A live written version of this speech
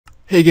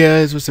Hey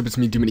guys, what's up? It's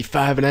me,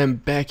 Doomity5, and I'm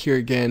back here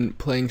again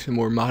playing some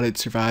more modded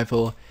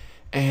survival.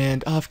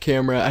 And off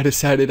camera, I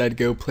decided I'd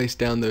go place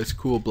down those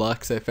cool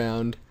blocks I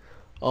found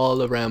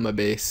all around my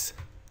base.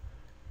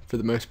 For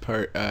the most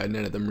part,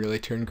 none of them really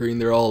turn green.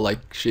 They're all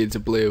like shades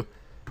of blue.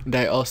 And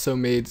I also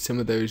made some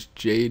of those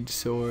jade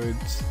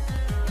swords.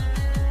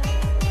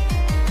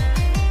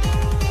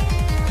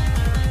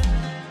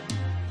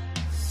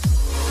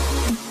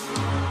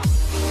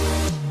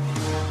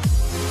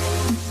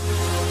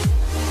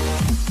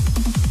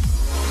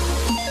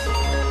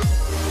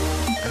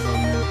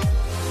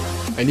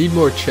 I need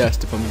more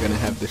chests if I'm gonna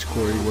have this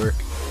quarry work,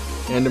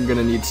 and I'm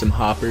gonna need some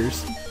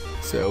hoppers,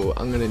 so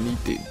I'm gonna need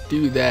to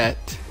do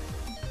that.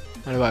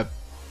 How do I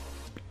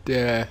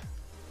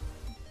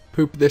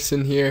poop this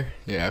in here?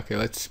 Yeah, okay,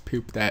 let's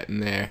poop that in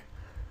there.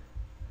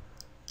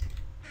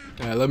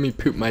 Let me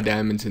poop my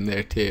diamonds in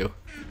there too.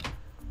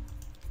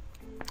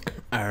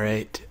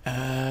 Alright,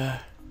 I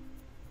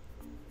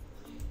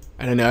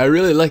don't know, I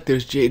really like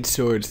those jade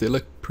swords, they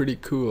look pretty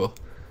cool.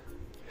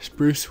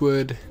 Spruce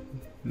wood.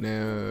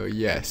 No,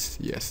 yes,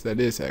 that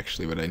is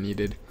actually what I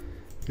needed.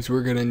 Because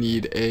we're gonna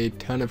need a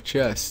ton of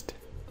chest.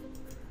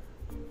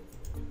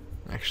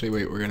 Actually,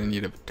 wait, we're gonna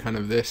need a ton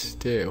of this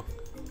too.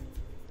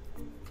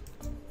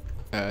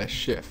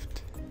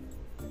 Shift.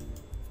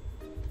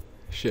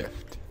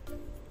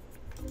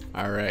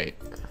 Alright.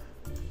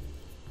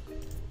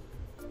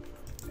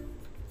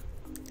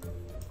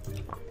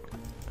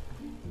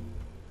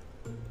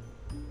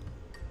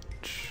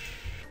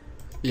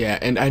 Yeah,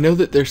 and I know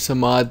that there's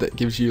some mod that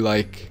gives you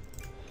like,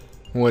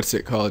 what's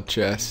it called,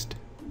 chest.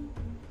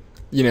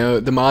 You know,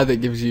 the mod that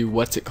gives you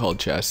what's it called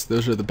chests.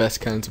 Those are the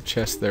best kinds of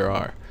chests there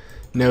are.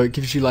 No, it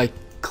gives you like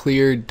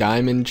clear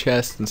diamond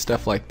chests and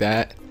stuff like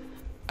that.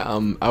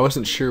 I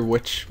wasn't sure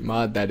which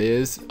mod that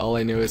is. All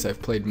I know is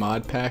I've played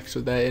mod packs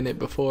with that in it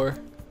before.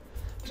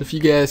 So if you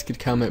guys could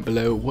comment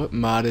below what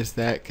mod is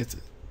that, because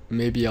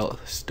maybe I'll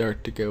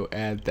start to go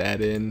add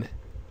that in.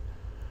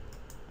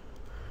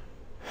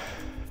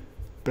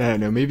 But I don't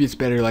know, maybe it's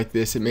better like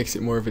this. It makes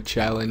it more of a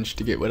challenge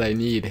to get what I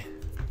need.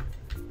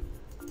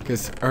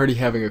 Because already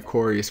having a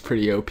quarry is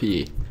pretty OP.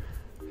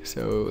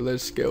 So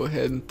let's go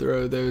ahead and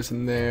throw those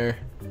in there.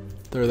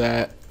 Throw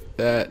that.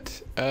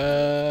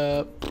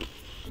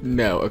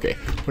 No, okay.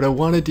 What I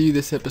want to do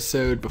this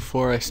episode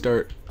before I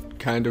start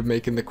kind of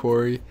making the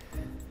quarry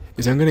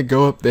is I'm going to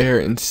go up there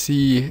and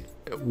see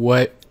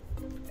what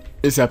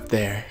is up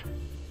there.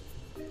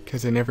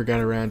 Because I never got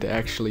around to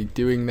actually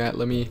doing that.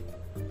 Let me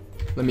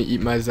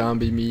eat my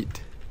zombie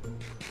meat.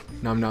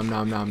 Nom nom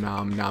nom nom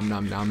nom nom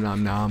nom nom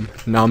nom nom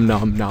nom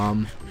nom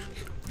nom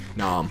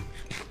nom.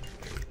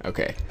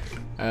 Okay.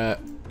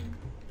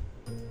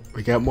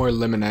 We got more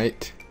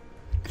lemonite.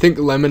 I think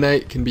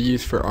lemonite can be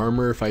used for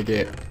armor if I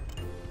get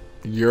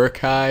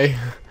Urukai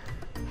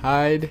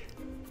hide.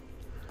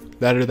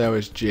 That or that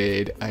was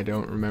jade. I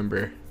don't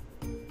remember.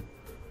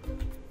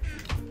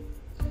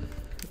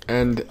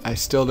 And I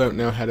still don't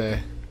know how to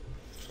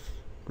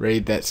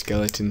raid that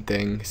skeleton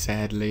thing,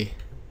 sadly.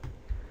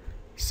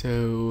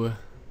 So,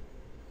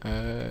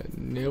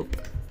 nope.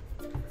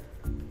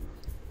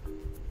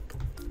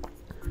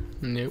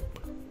 Nope.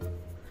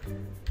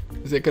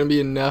 Is it gonna be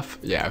enough?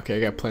 Yeah, okay,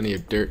 I got plenty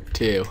of dirt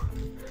too.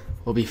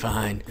 We'll be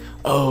fine.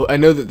 Oh, I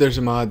know that there's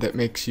a mod that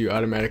makes you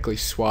automatically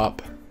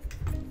swap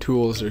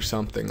tools or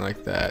something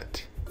like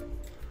that.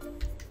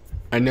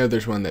 I know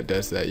there's one that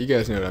does that. You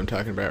guys know what I'm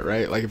talking about,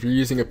 right? Like if you're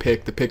using a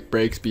pick, the pick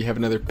breaks, but you have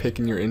another pick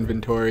in your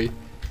inventory,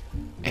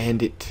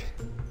 and it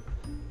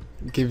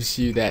gives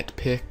you that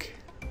pick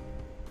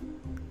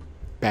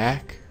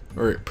back,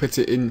 or it puts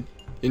it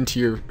into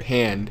your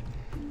hand.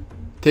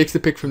 Takes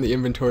the pick from the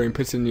inventory and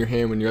puts it in your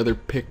hand when your other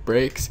pick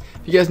breaks.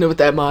 If you guys know what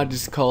that mod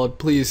is called,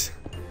 please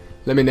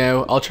let me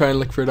know. I'll try and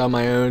look for it on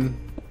my own,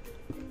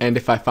 and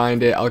if I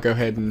find it, I'll go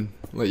ahead and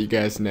let you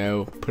guys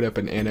know. Put up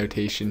an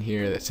annotation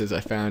here that says I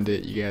found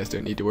it. You guys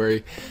don't need to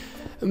worry.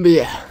 But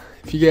yeah,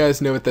 if you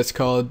guys know what that's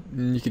called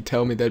and you could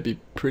tell me, that'd be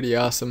pretty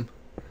awesome.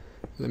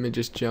 Let me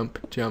just jump.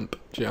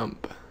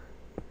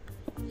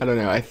 I don't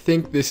know, I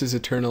think this is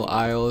Eternal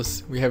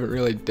Isles. We haven't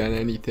really done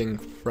anything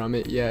from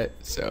it yet,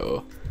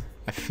 so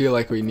I feel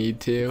like we need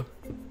to.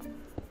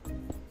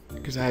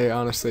 Because I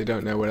honestly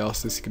don't know what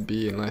else this could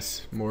be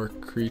unless more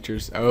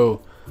creatures.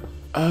 Oh,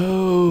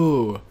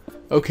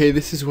 okay,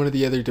 this is one of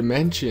the other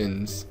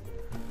dimensions.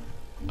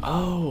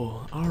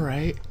 Oh,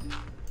 alright.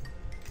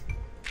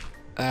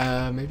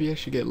 Maybe I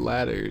should get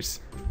ladders.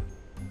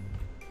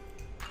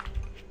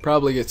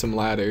 Probably get some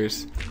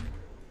ladders.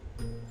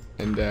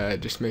 And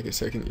just make it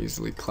so I can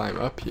easily climb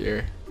up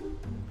here.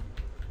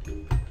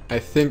 I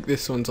think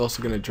this one's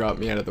also going to drop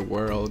me out of the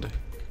world.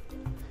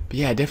 But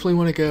yeah, I definitely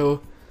want to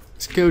go.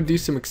 Let's go do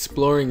some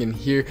exploring in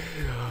here.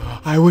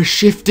 I was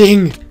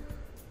shifting!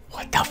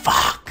 What the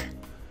fuck?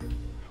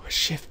 I was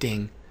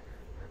shifting.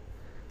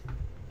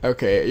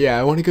 Okay, yeah,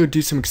 I want to go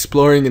do some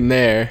exploring in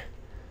there.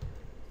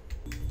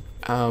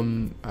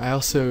 I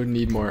also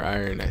need more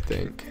iron, I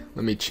think.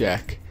 Let me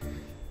check.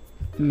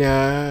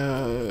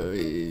 No,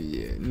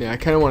 I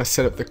kind of want to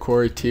set up the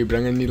quarry too, but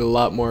I'm going to need a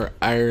lot more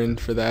iron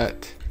for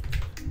that.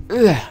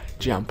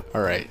 Jump.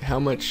 Alright, how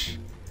much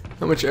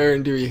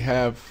iron do we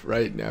have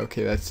right now?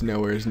 Okay, that's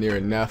nowhere near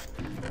enough.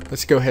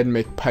 Let's go ahead and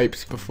make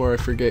pipes before I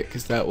forget,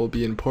 because that will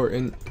be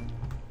important.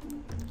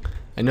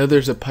 I know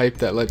there's a pipe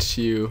that lets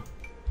you...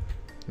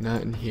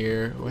 Not in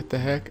here. What the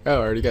heck? Oh, I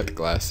already got the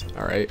glass.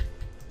 Alright.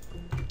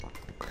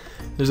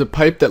 There's a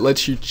pipe that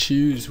lets you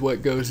choose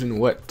what goes in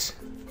what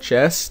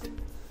chest,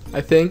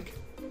 I think.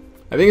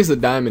 I think it's the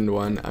diamond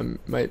one.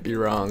 I might be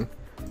wrong.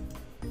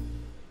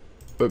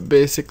 But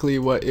basically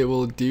what it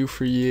will do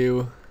for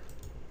you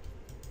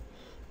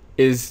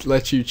is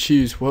let you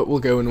choose what will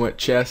go in what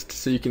chest,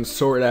 so you can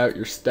sort out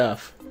your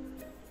stuff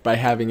by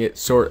having it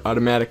sort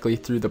automatically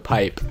through the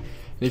pipe. And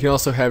you can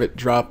also have it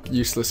drop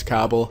useless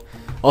cobble.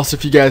 Also,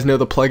 if you guys know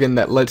the plugin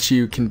that lets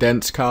you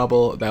condense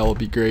cobble, that will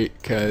be great,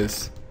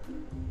 because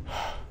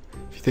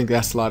if you think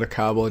that's a lot of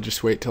cobble,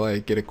 just wait till I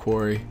get a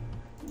quarry.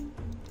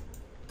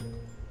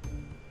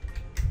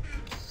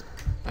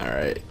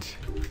 Alright.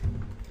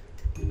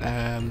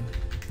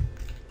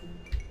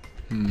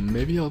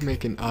 Maybe I'll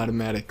make an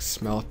automatic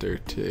smelter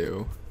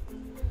too.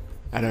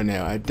 I don't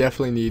know. I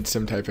definitely need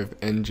some type of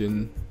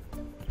engine,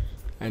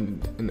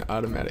 and an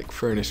automatic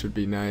furnace would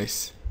be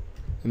nice.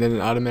 And then an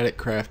automatic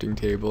crafting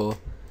table.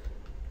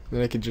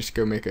 Then I could just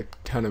go make a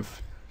ton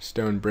of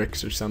stone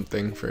bricks or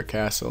something for a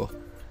castle.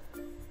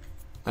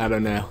 I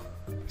don't know.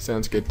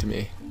 Sounds good to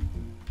me.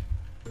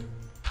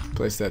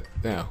 Place that.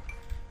 No.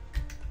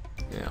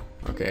 No.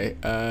 Okay.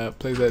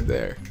 Place that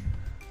there.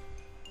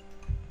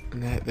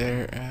 And that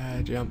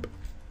there. Jump.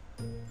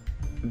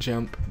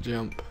 Jump.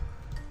 Jump.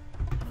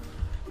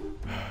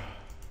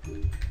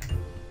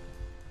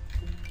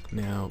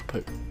 Now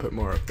put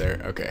more up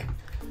there. Okay.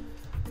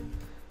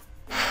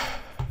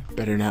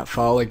 Better not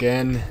fall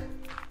again.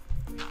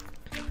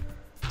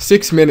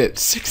 6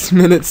 minutes. 6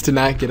 minutes to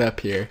not get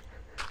up here.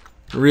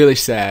 Really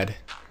sad.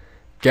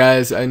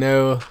 Guys, I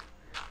know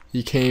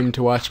you came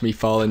to watch me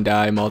fall and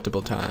die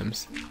multiple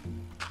times.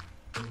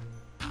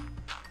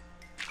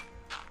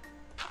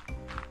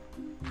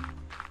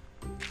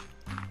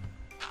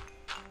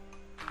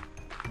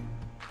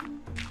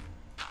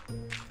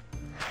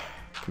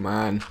 Come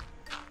on.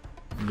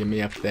 Get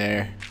me up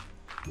there.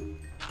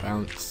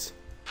 Bounce.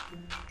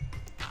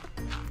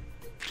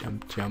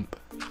 Jump, jump.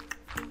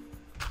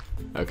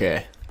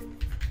 Okay.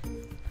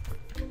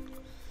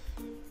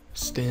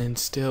 Stand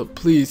still.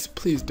 Please,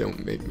 please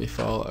don't make me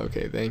fall.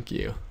 Okay, thank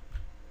you.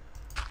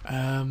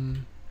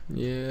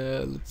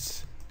 Yeah,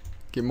 let's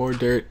get more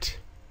dirt.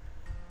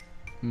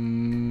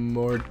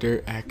 More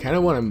dirt. I kind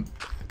of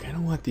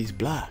want these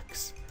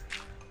blocks.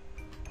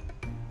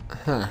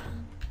 Huh.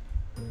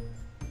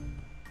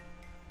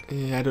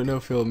 Yeah, I don't know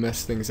if it'll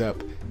mess things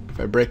up if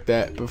I break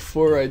that.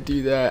 Before I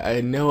do that, I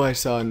know I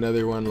saw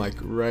another one like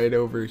right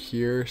over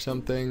here or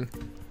something.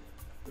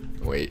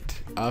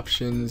 Wait,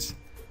 options,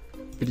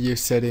 video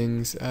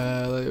settings,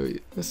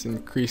 let's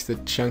increase the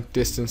chunk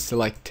distance to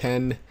like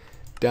 10.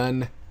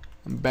 Done.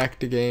 I'm back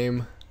to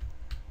game.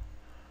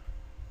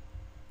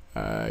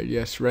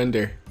 Yes,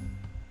 render.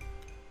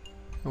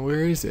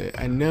 Where is it?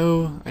 I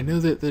know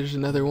that there's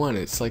another one.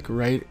 It's like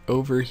right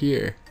over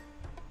here.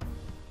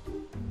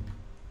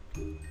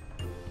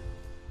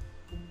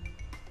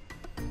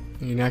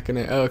 You're not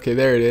gonna... Oh, okay,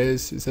 there it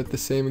is. Is that the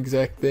same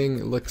exact thing?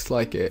 It looks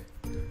like it.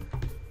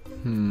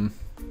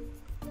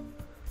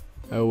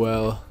 Oh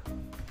well.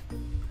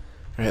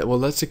 Alright, well,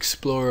 let's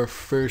explore our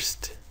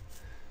first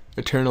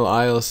Eternal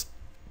Isles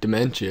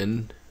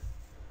dimension.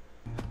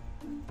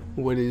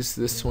 What is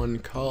this one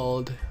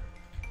called?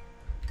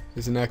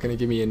 Is it not gonna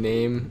give me a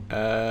name?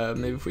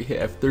 Maybe if we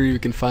hit F3 we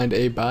can find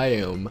a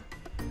biome.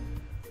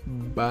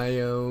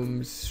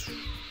 Biomes...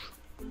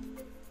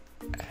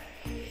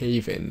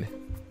 Haven.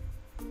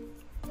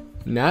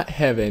 Not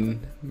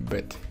heaven,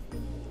 but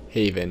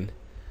haven.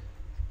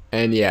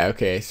 And yeah,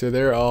 okay, so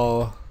they're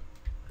all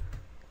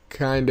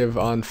kind of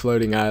on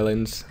floating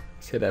islands.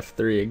 Let's hit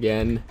F3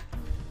 again.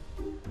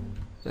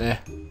 I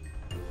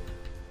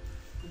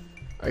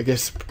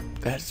guess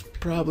that's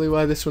probably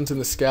why this one's in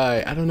the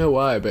sky. I don't know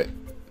why, but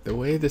the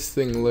way this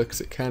thing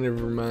looks, it kind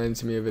of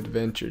reminds me of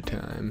Adventure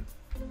Time.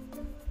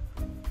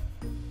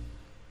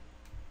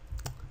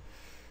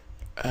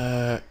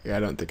 Yeah, I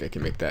don't think I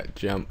can make that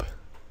jump.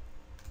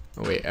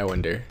 Oh wait, I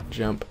wonder.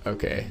 Jump,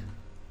 okay.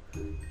 I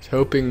was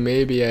hoping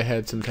maybe I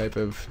had some type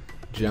of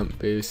jump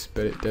boost,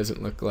 but it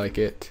doesn't look like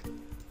it.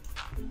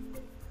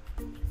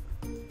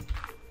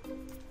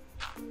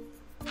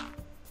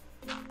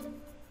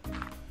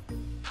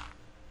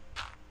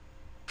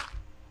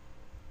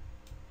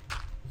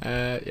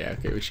 Yeah,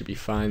 okay, we should be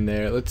fine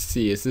there. Let's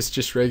see, is this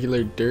just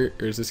regular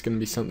dirt, or is this gonna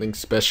be something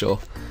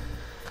special?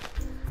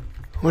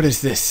 What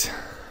is this?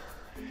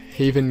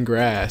 Haven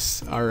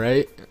grass,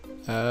 alright.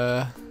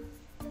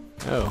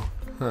 Oh,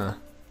 huh.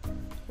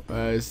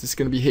 Is this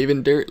gonna be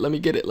Haven dirt? Let me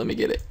get it, let me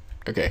get it.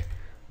 Okay.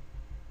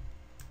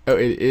 Oh,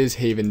 it is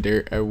Haven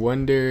dirt. I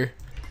wonder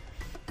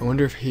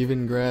if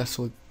Haven grass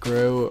will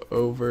grow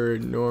over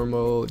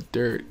normal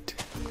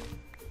dirt.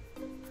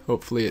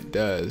 Hopefully it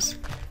does.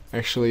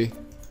 Actually,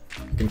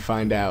 I can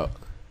find out.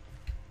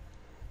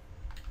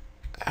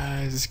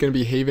 Is this gonna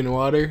be Haven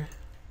water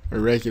or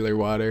regular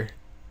water?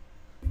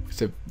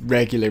 It's a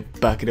regular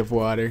bucket of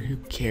water. Who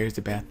cares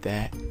about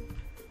that?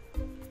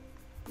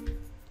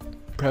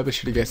 Probably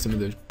should have got some of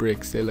those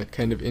bricks. They look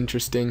kind of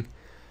interesting.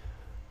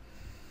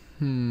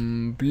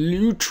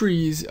 Blue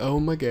trees. Oh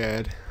my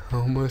god.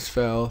 Almost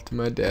fell to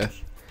my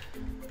death.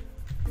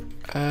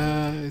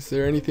 Is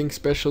there anything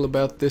special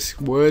about this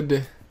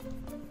wood?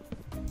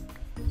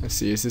 Let's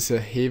see. Is this a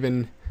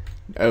Haven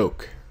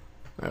oak?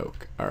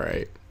 Oak.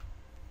 Alright.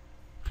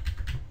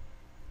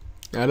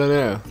 I don't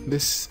know.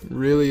 This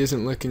really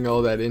isn't looking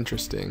all that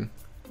interesting.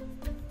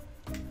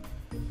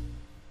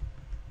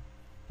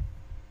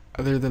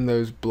 Other than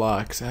those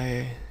blocks,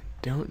 I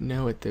don't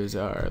know what those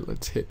are.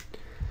 Let's hit...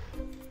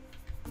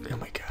 Oh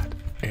my god.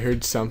 I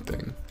heard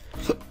something.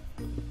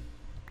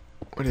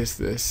 What is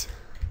this?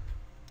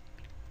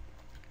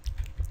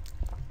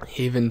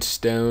 Haven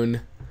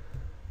stone.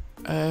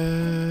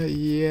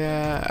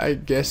 Yeah, I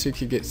guess we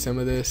could get some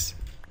of this.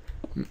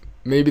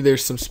 Maybe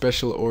there's some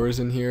special ores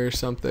in here or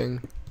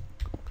something.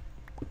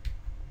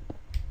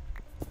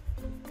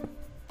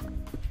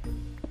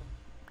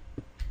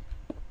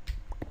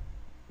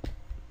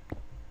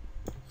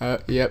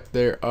 Yep,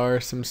 there are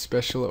some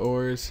special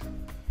ores.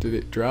 Did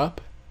it drop?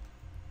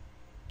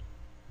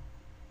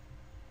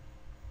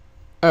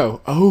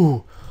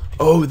 Oh,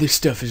 this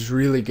stuff is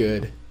really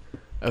good.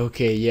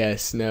 Okay,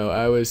 yes, no,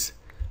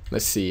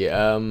 let's see,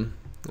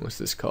 what's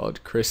this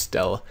called?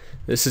 Crystal.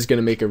 This is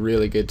gonna make a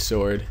really good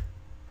sword.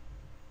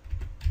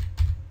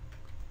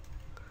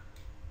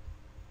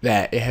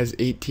 It has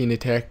 18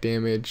 attack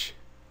damage.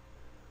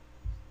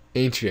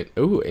 Ancient.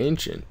 Oh,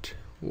 ancient.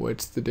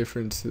 What's the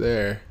difference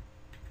there?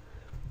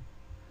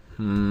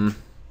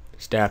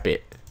 Stop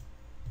it.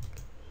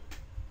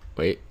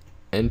 Wait.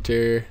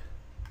 Enter.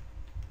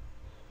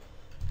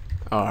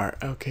 R.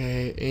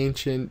 Okay.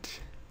 Ancient.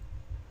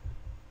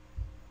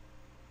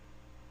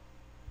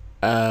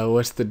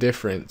 What's the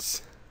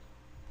difference?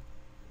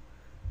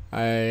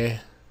 I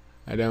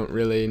don't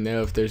really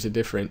know if there's a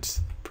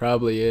difference.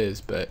 Probably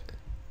is, but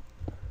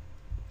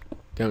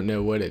don't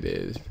know what it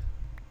is.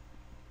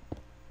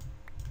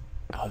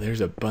 Oh,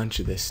 there's a bunch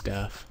of this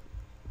stuff.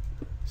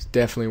 It's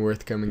definitely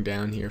worth coming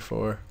down here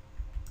for.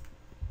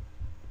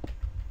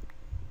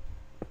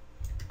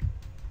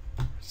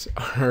 It's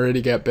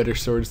already got better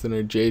swords than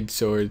our jade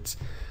swords.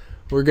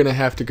 We're gonna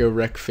have to go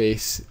wreck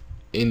face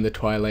in the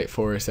Twilight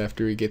Forest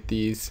after we get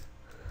these.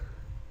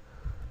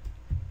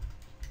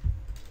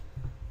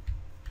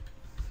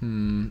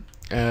 Can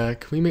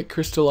we make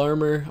crystal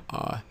armor?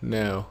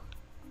 No.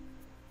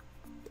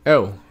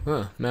 Oh,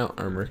 mount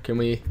armor. Can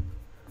we?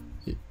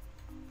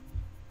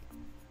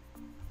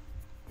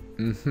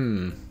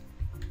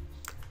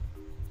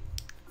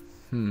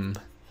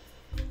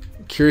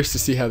 Curious to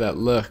see how that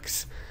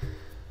looks.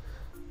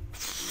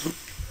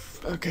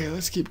 Okay,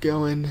 let's keep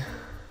going.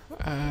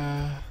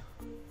 I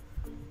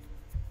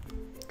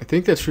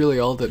think that's really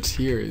all that's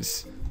here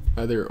is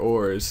other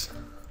ores.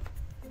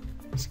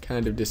 It's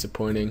kind of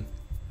disappointing,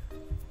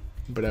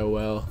 but oh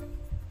well.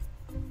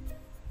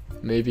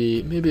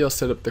 Maybe I'll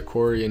set up the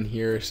quarry in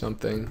here or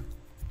something.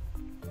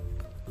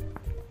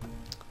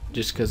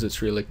 Just because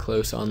it's really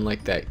close on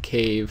like that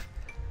cave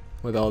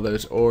with all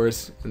those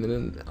ores, and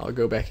then I'll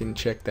go back and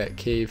check that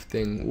cave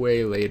thing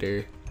way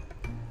later.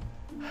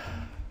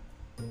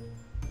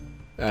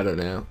 I don't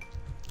know.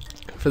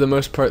 For the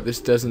most part,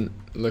 this doesn't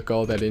look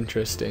all that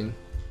interesting.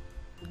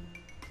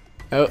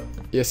 Oh,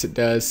 yes it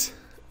does.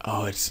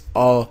 Oh, it's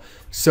all,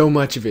 so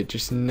much of it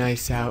just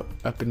nice out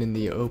up and in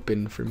the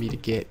open for me to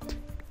get.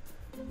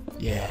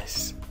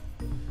 Yes.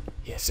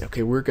 Yes,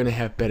 okay, we're gonna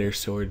have better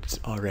swords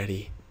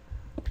already.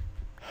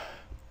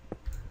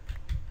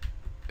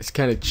 It's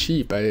kind of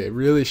cheap. I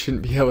really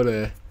shouldn't be able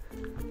to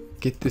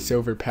get this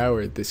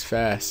overpowered this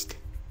fast.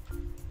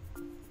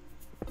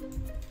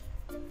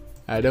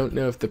 I don't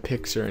know if the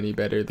picks are any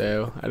better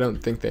though. I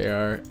don't think they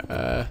are.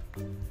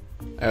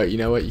 Oh, you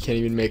know what? You can't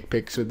even make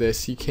picks with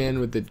this. You can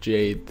with the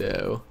jade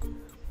though.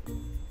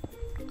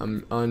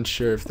 I'm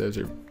unsure if those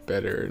are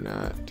better or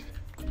not.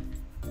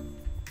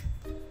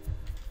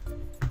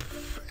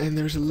 And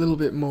there's a little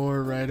bit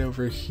more right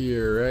over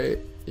here, right?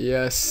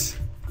 Yes.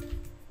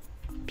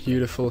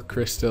 Beautiful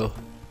crystal.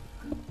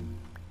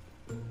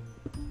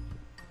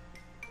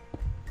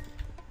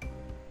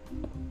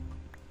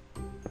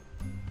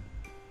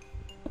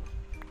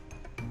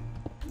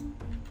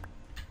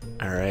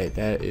 Alright,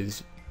 that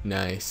is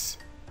nice.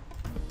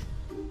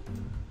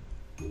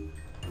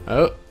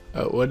 Oh,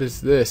 what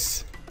is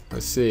this?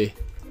 Let's see.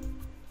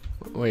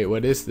 Wait,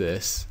 what is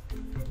this?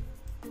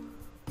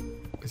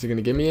 Is it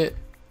gonna give me it?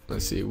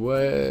 Let's see,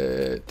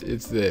 what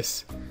is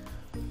this?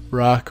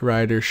 Rock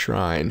Rider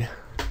Shrine.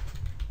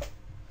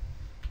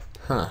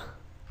 Huh.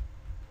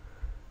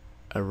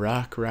 A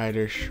Rock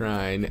Rider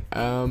Shrine.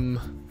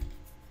 I'm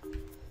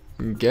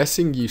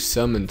guessing you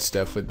summoned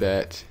stuff with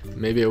that.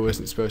 Maybe I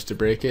wasn't supposed to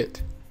break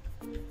it.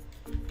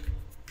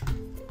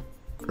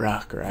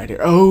 Rock Rider.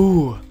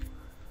 Oh!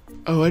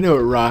 Oh, I know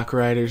what Rock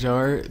Riders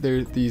are.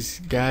 They're these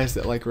guys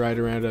that like ride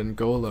around on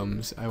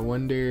golems. I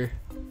wonder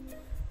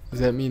Does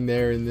that mean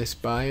they're in this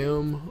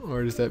biome,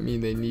 or does that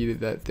mean they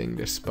needed that thing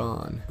to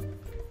spawn?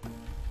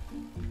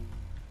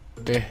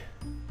 Eh.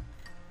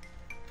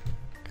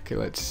 Okay,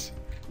 let's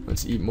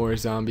eat more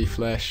zombie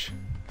flesh.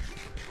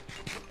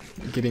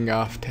 Getting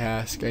off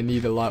task. I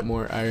need a lot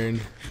more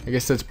iron. I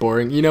guess that's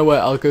boring. You know what?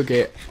 I'll go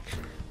get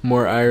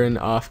more iron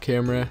off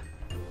camera.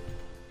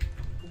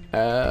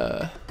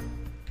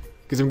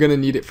 Because I'm gonna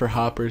need it for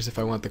hoppers if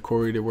I want the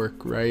quarry to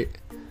work right.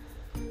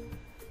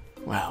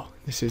 Wow,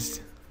 this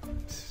is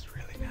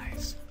really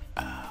nice.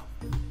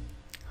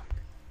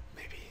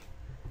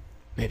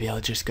 Maybe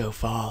I'll just go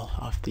fall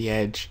off the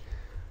edge.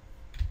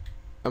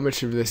 How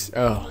much of this?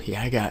 Oh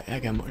yeah, I got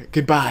more.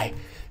 Goodbye.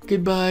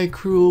 Goodbye,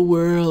 cruel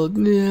world.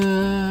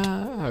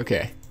 Nah.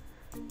 Okay.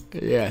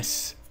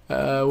 Yes.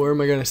 Where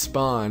am I gonna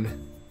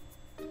spawn?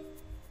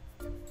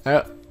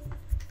 Oh,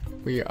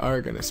 we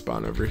are gonna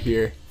spawn over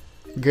here.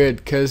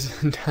 Good, cause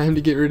time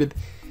to get rid of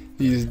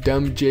these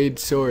dumb jade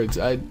swords.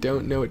 I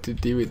don't know what to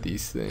do with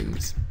these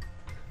things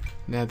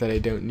now that I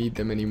don't need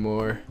them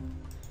anymore.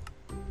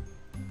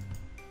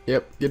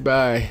 Yep.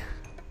 Goodbye.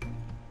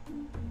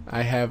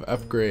 I have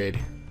upgrade.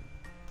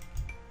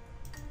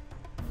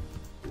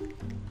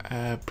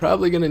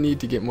 Probably gonna need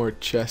to get more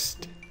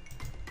chest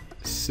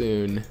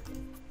soon.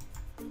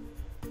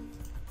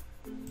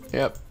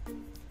 Yep.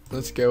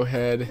 Let's go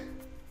ahead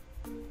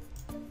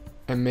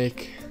and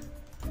make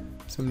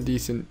some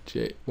decent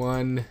J.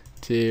 1,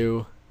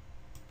 2,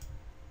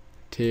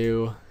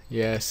 2.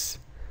 Yes.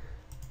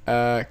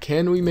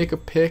 Can we make a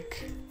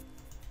pick?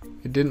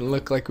 It didn't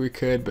look like we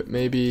could, but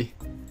maybe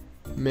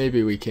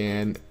we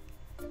can.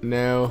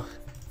 No.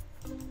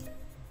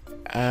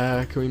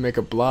 Can we make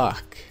a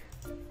block?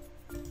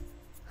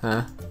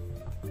 Huh?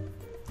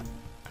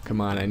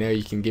 Come on, I know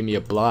you can give me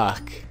a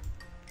block.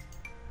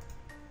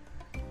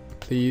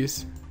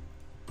 Please?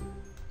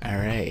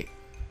 Alright.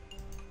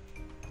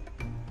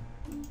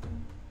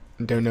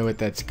 Don't know what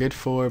that's good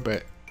for,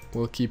 but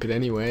we'll keep it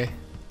anyway.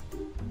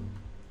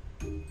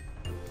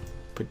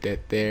 Put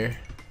that there.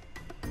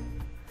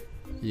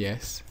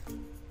 Yes.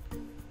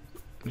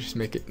 Just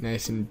make it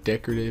nice and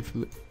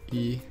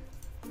decorative-y.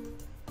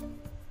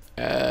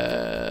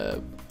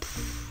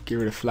 Get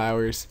rid of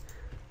flowers.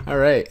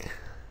 Alright.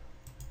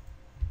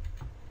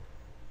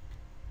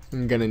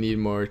 I'm gonna need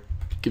more.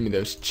 Give me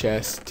those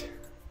chests.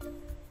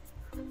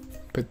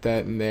 Put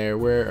that in there.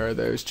 Where are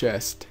those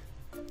chests?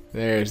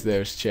 There's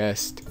those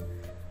chests.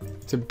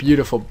 It's a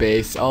beautiful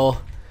base.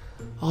 I'll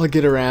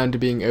get around to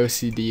being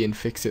OCD and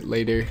fix it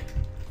later.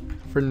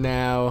 For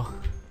now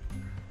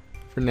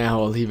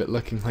I'll leave it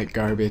looking like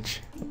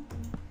garbage.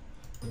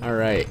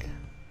 Alright.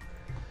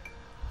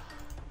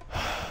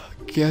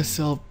 Guess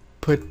I'll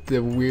put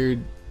the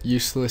weird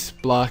useless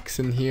blocks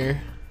in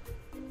here.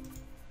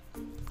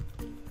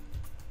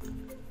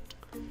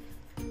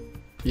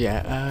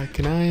 Yeah,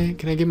 can I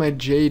get my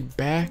jade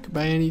back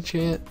by any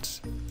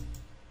chance?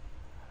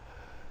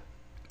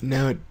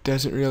 No, it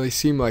doesn't really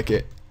seem like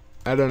it.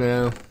 I don't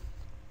know.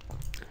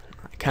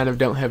 I kind of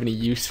don't have any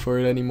use for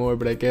it anymore,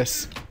 but I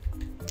guess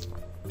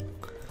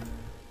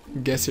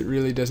it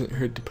really doesn't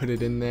hurt to put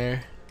it in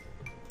there.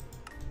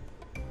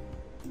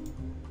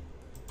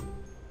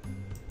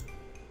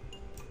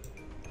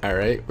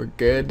 Alright, we're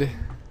good.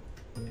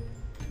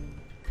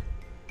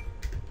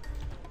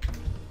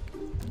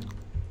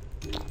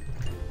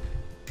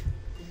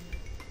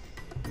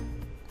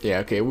 Yeah,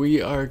 okay, we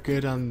are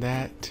good on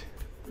that.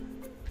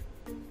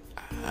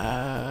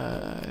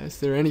 Is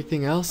there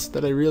anything else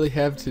that I really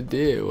have to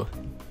do?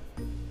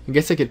 I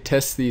guess I could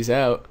test these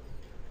out.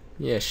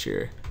 Yeah,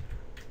 sure.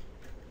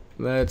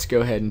 Let's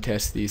go ahead and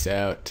test these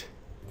out.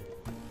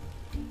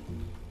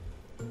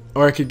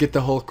 Or I could get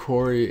the whole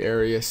quarry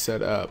area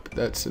set up.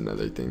 That's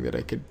another thing that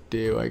I could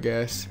do, I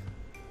guess.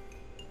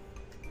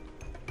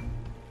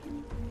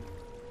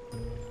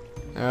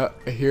 Oh,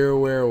 I hear a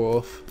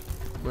werewolf.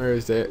 Where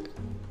is it?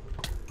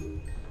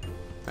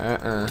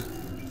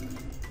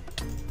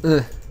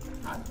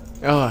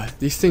 Oh,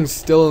 these things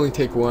still only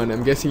take one.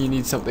 I'm guessing you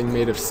need something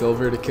made of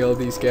silver to kill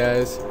these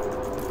guys.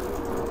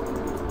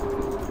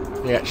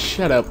 Yeah,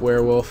 shut up,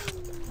 werewolf.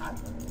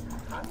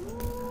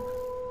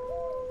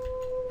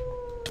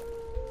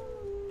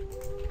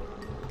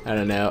 I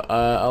don't know.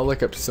 I'll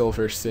look up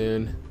silver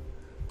soon.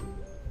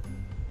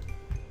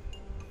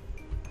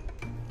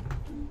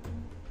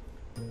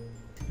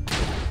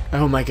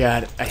 Oh my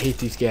god, I hate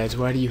these guys.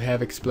 Why do you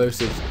have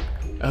explosives?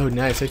 Oh,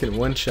 nice. I can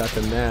one-shot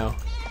them now.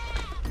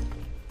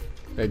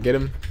 Did I get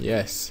him?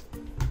 Yes.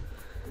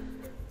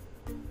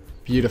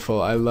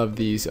 Beautiful. I love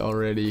these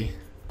already.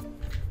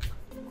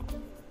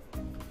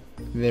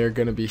 They're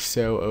gonna be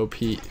so OP.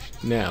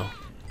 No.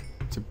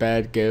 It's a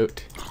bad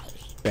goat.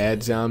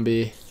 Bad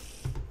zombie.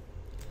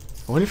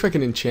 I wonder if I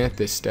can enchant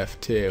this stuff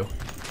too.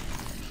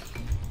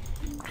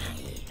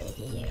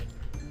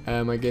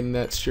 Am I getting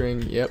that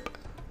string? Yep.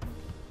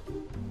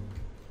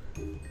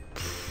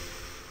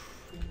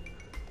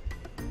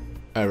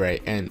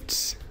 Alright,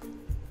 Ents.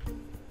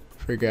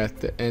 Forgot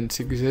the Ents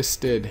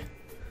existed.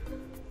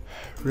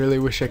 Really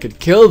wish I could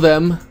kill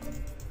them.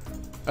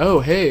 Oh,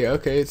 hey,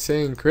 okay, it's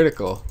saying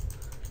critical.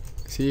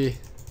 See?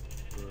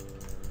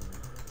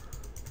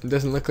 It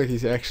doesn't look like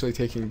he's actually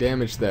taking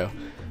damage though.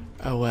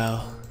 Oh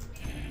well.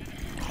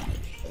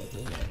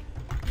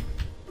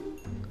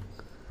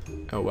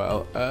 Oh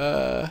well.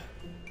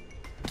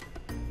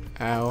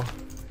 Ow.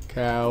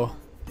 Cow.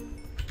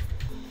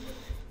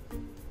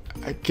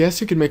 I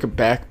guess you could make a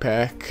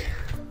backpack.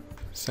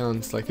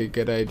 Sounds like a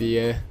good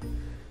idea.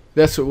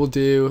 That's what we'll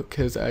do,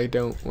 because I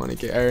don't want to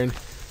get iron.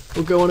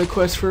 We'll go on a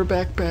quest for a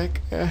backpack.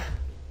 Are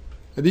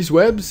these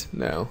webs?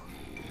 No.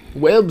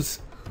 Webs!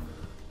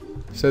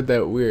 Said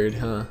that weird,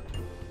 huh?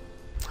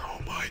 Oh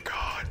my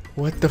god.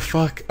 What the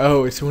fuck?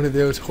 Oh, it's one of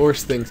those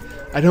horse things.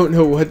 I don't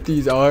know what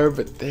these are,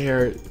 but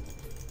they're...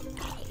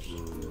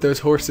 Those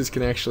horses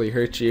can actually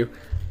hurt you.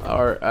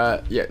 Or,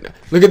 yeah, no.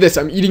 Look at this.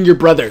 I'm eating your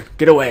brother.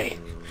 Get away.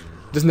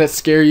 Doesn't that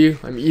scare you?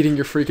 I'm eating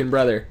your freaking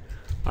brother.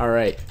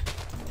 Alright.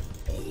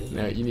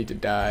 No, you need to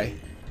die.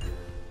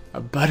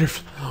 A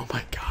butterfly. Oh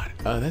my god.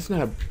 That's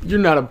not a... You're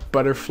not a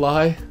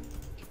butterfly.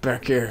 Get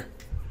back here.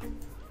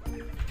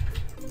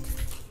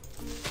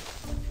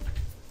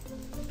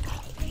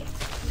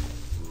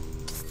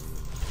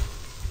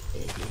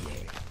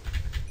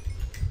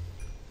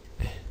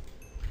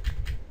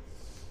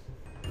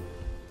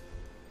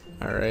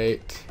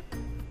 Alright.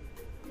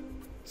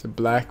 It's a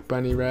black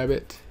bunny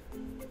rabbit.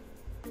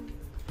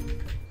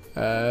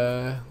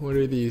 What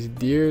are these?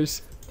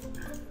 Deers?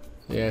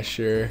 Yeah,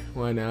 sure.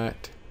 Why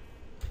not?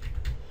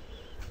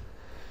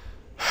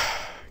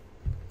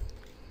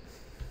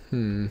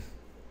 Oh,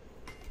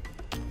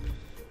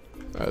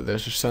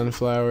 those are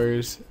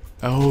sunflowers.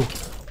 Oh,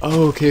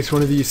 okay. It's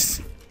one of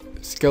these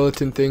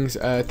skeleton things.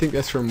 I think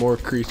that's for more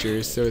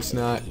creatures, so it's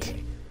not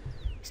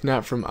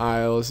from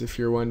Isles, if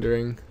you're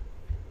wondering.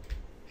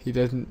 He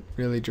doesn't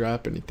really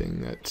drop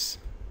anything. It's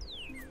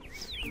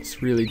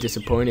really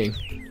disappointing.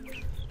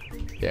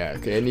 Yeah,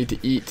 okay, I need to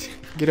eat.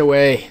 Get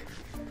away.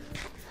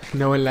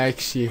 No one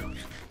likes you.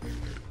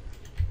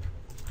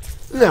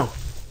 No.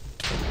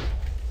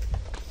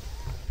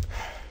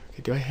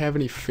 Okay, do I have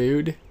any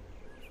food?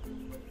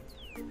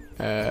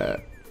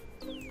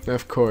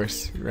 Of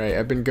course, right.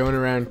 I've been going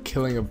around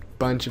killing a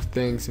bunch of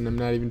things and I'm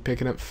not even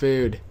picking up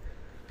food.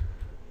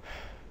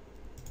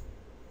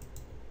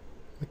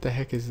 What the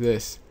heck is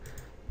this?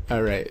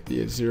 Alright,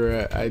 the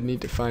Azura. I need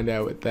to find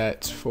out what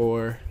that's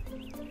for.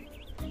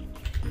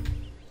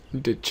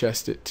 Need to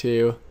chest it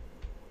too.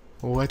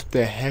 What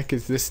the heck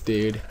is this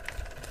dude?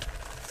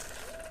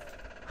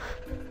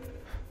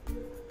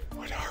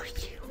 What are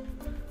you?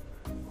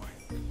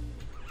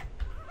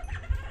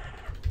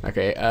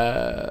 Okay,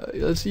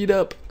 let's eat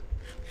up.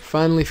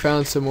 Finally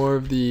found some more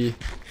of the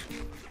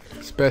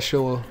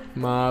special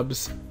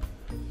mobs.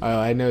 Oh,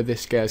 I know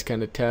this guy's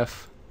kind of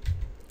tough.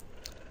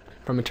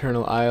 From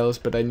Eternal Isles,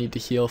 but I need to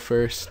heal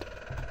first.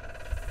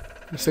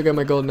 I still got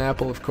my golden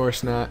apple, of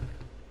course not.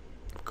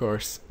 Of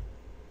course.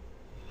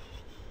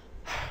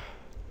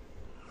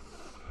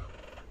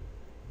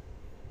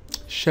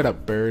 Shut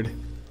up, bird.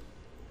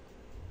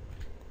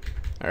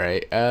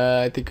 Alright,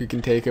 I think we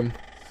can take him.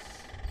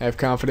 I have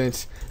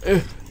confidence.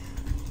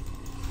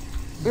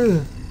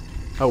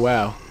 Oh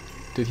wow.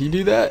 Did he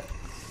do that?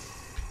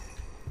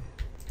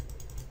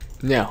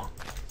 No.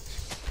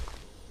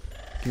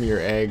 Give me your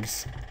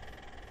eggs.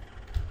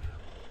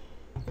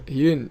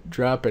 He didn't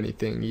drop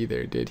anything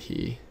either, did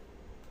he?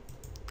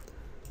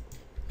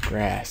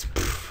 Grass.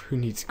 Pff, who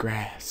needs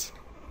grass?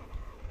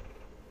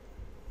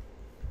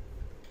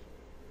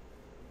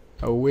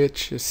 A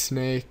witch, a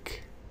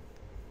snake.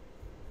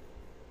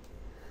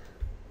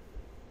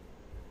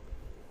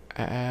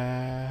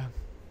 I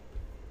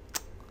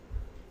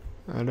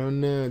don't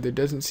know. There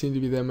doesn't seem to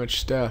be that much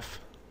stuff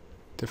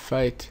to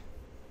fight.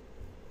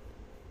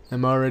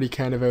 I'm already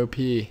kind of OP.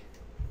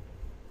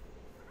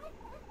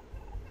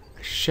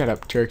 Shut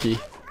up, turkey.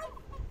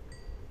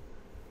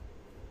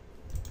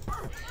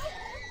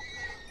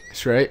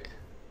 That's right.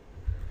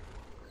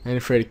 I ain't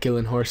afraid of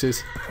killing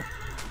horses.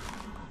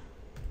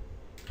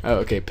 Oh,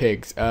 okay,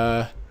 pigs.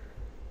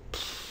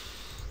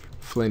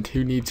 Flint.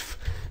 Who needs...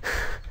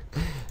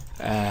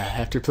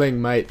 after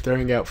playing Might,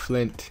 throwing out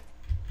Flint.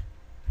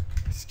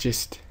 It's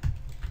just...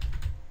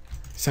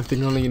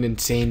 something only an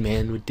insane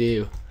man would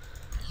do.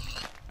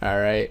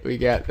 Alright, we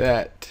got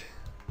that.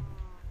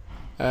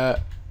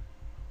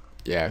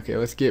 Yeah, okay,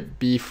 let's get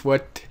beef.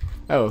 What?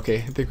 Oh, okay,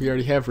 I think we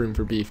already have room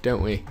for beef,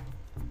 don't we?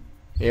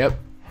 Yep.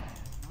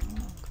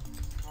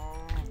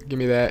 Give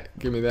me that,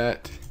 give me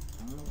that.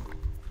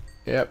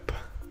 Yep.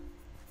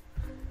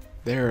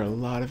 There are a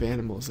lot of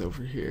animals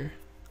over here.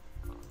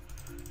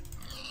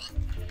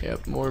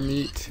 Yep, more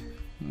meat.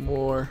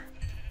 More.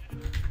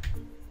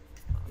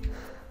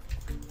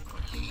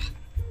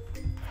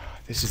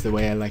 This is the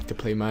way I like to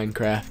play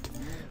Minecraft.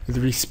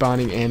 With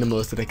respawning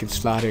animals that I can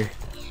slaughter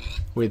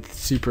with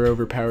super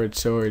overpowered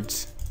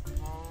swords.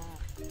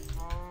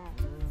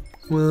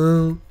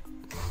 Well.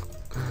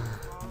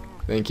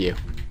 Thank you.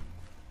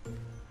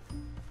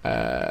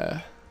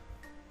 Yeah,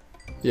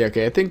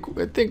 okay, I think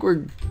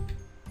we're...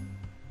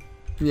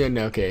 Yeah,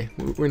 no, okay.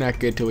 We're not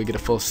good till we get a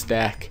full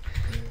stack.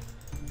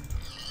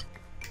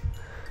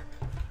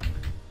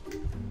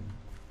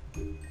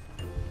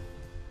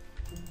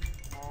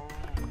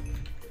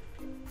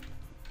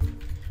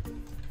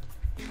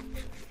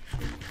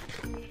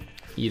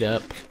 eat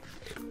up.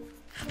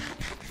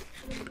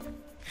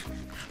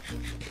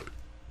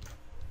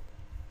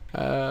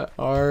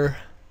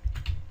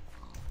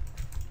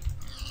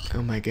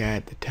 Oh my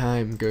god, the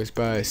time goes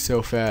by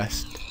so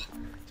fast.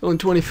 It's only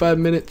 25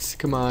 minutes.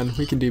 Come on,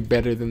 we can do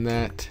better than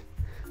that.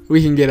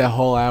 We can get a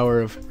whole hour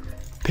of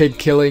pig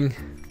killing.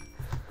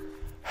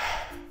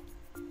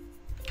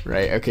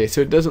 Right, okay,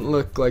 so it doesn't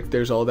look like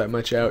there's all that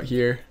much out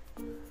here.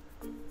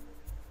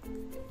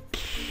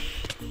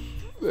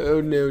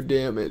 Oh, no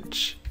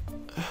damage.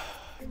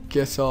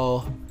 Guess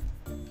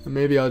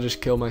maybe I'll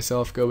just kill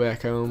myself, go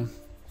back home.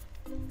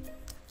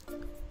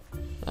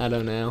 I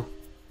don't know.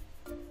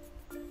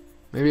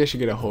 Maybe I should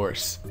get a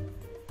horse.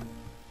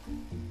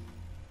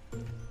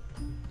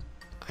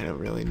 I don't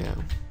really know.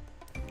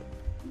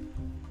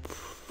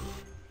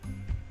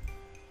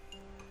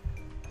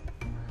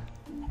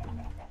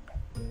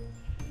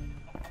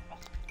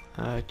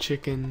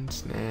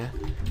 Chickens, nah.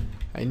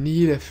 I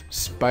need a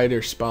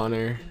spider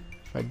spawner.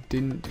 If I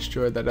didn't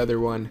destroy that other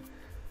one.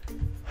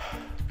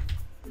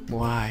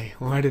 Why?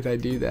 Why did I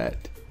do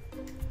that?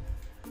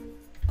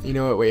 You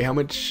know what, wait, how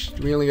much?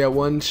 We only got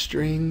one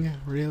string?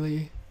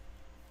 Really?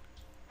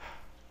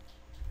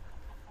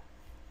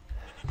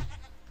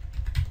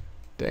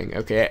 Dang,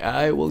 okay,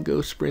 I will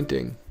go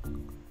sprinting.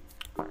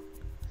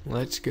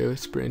 Let's go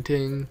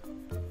sprinting.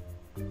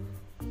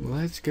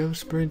 Let's go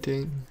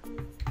sprinting.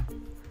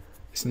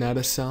 It's not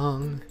a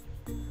song,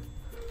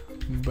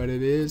 but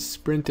it is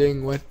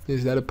sprinting. What?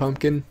 Is that a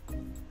pumpkin?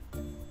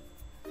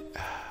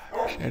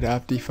 Shut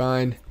up,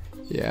 define.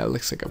 Yeah, it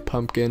looks like a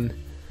pumpkin.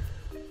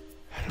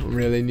 I don't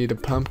really need a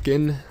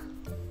pumpkin.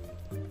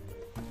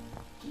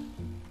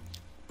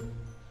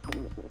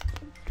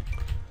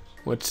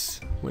 What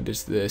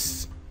is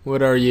this?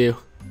 What are you?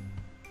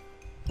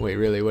 Wait,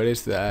 really, what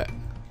is that?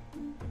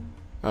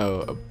 Oh,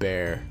 a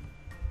bear.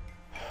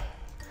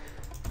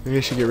 Maybe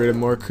I should get rid of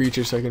more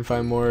creatures so I can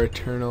find more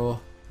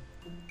Eternal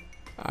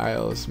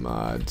Isles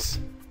mods.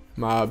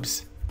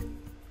 Mods.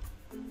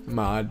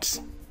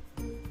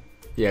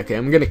 Yeah, okay,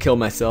 I'm gonna kill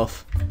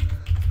myself.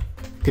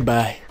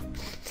 Goodbye.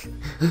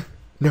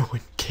 No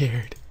one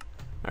cared.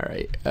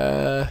 Alright,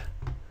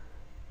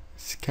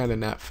 it's kinda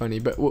not funny,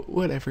 but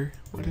whatever.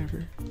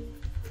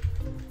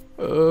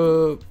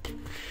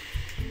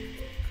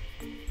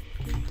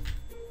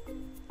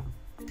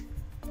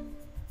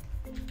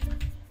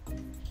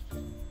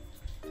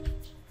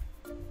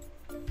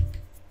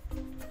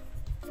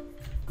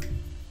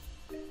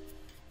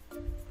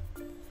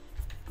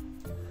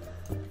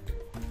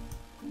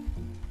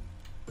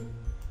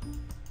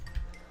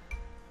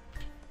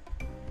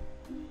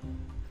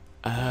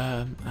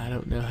 I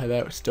don't know how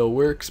that still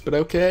works, but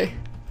okay.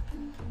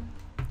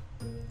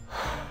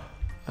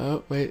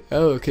 Oh, wait.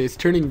 Oh, okay, it's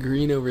turning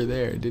green over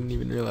there. Didn't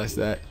even realize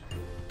that.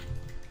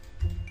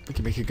 We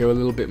can make it go a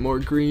little bit more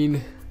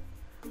green.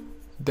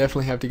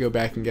 Definitely have to go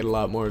back and get a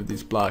lot more of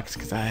these blocks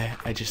because I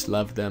just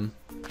love them.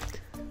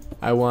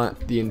 I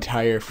want the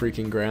entire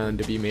freaking ground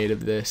to be made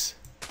of this.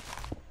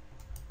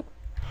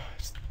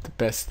 It's the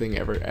best thing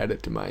ever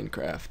added to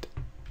Minecraft.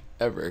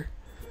 Ever.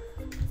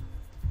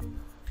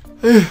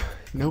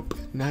 Nope,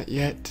 not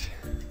yet.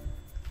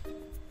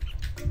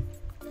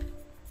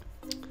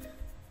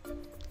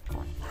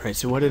 Alright,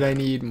 so what did I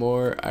need?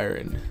 More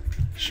iron.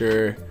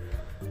 Sure.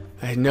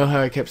 I know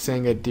how I kept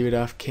saying I'd do it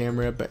off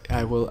camera, but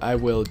I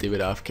will do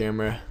it off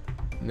camera.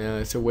 No,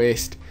 it's a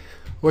waste.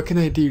 What can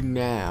I do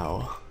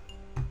now?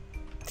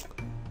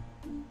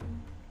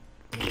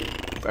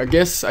 I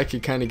guess I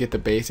could kind of get the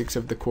basics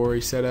of the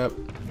quarry set up.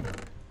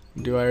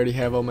 Do I already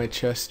have all my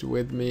chests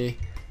with me?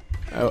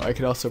 Oh, I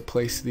could also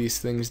place these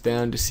things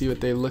down to see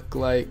what they look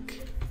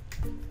like.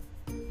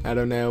 I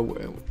don't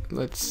know.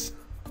 Let's...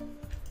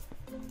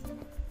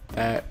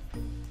 That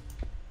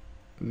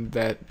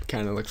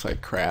kind of looks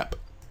like crap.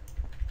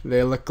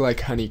 They look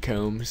like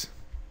honeycombs.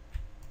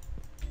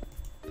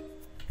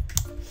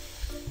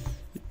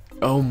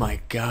 Oh my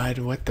god,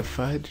 what the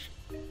fudge?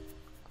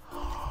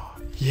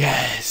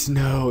 Yes,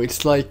 no,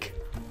 it's like...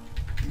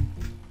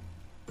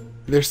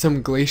 There's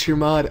some glacier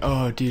mod.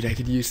 Oh, dude, I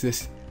could use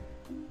this.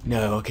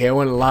 No, okay, I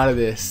want a lot of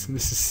this.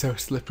 This is so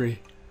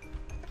slippery.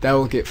 That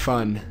will get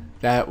fun.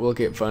 That will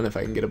get fun if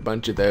I can get a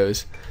bunch of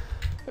those.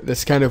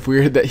 That's kind of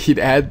weird that he'd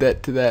add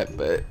that to that,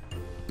 but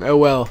oh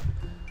well.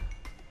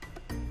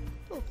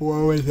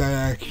 What was I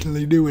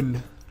actually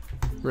doing?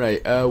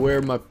 Right, where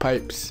are my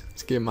pipes?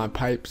 Let's get my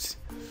pipes.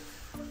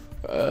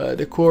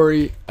 The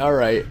quarry.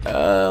 Alright,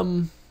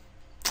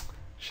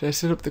 should I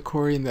set up the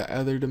quarry in the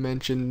other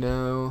dimension?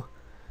 No.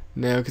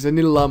 No, because I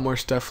need a lot more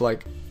stuff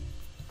like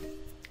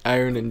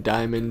iron and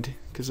diamond,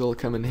 because it'll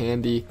come in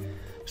handy.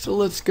 So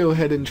let's go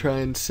ahead and try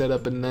and set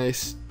up a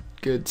nice,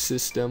 good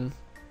system.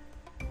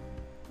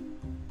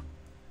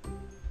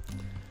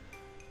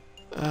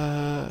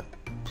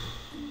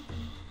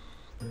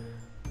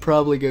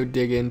 Probably go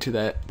dig into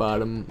that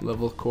bottom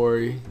level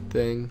quarry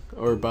thing,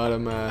 or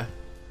bottom,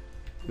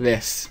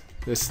 this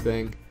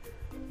thing.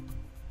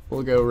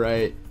 We'll go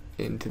right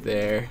into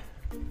there.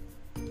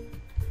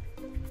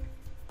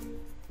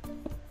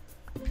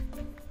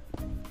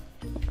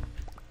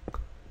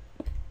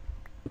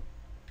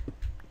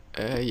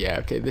 Yeah,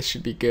 okay, this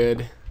should be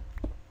good.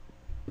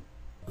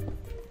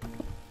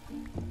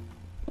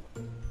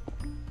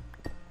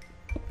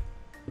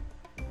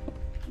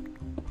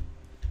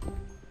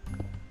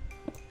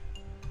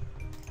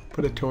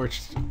 Put a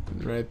torch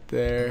right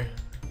there.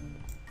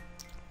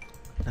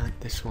 Not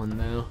this one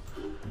though.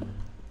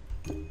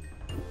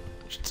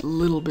 Just a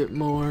little bit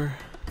more.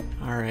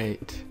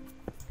 Alright.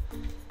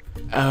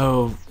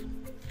 Oh,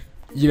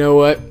 you know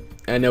what?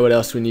 I know what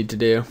else we need to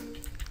do.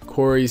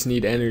 Quarries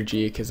need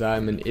energy because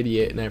I'm an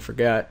idiot and I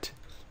forgot.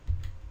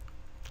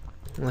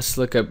 Let's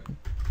look up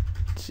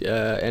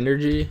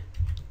energy.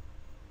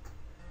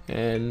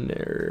 And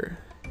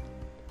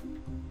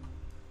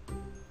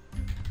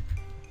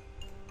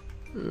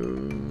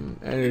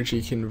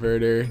energy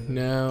converter.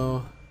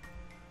 No.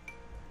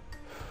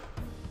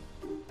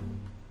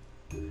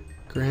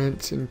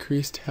 Grants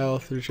increased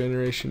health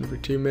regeneration for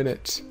 2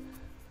 minutes.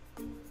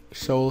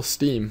 Soul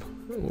steam.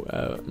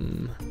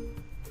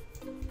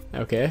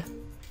 Okay.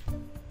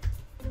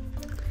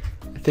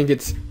 I think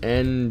it's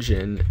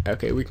engine.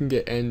 Okay, we can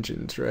get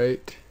engines,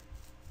 right?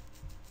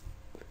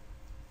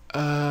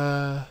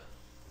 Okay,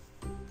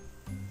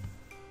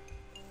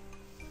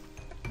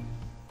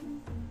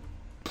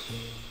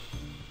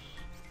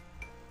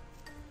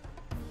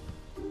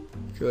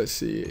 let's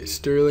see.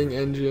 Stirling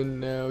engine,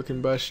 no.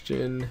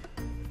 Combustion.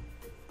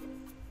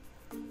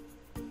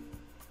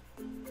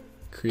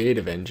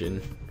 Creative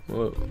engine.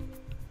 Whoa.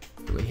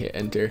 Let me hit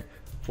enter.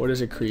 What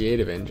does a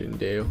creative engine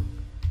do?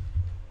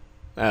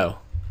 Oh.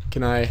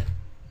 Can I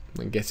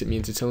guess it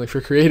means it's only for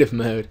creative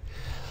mode.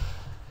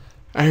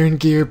 Iron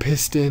gear,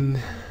 piston,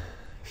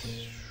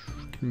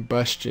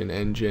 combustion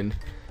engine.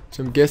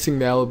 So I'm guessing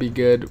that'll be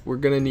good. We're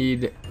gonna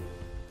need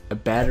a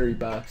battery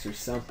box or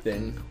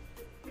something.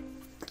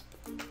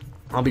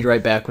 I'll be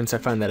right back once I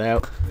find that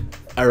out.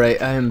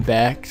 Alright, I am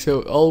back.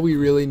 So all we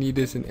really need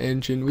is an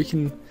engine. We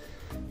can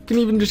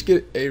even just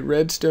get a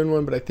redstone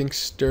one, but I think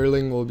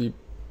sterling will be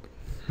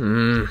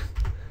I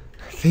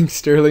think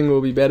sterling will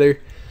be better.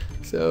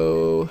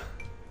 So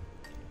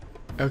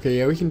okay,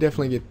 yeah, we can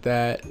definitely get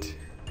that.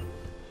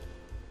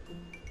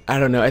 I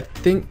don't know. I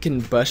think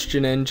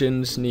combustion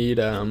engines need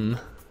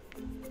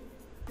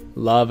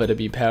lava to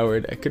be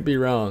powered. I could be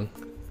wrong.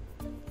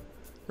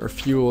 Or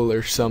fuel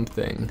or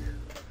something.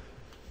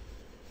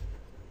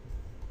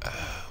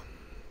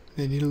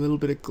 They need a little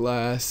bit of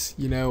glass.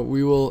 You know,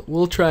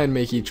 we'll try and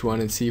make each one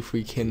and see if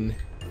we can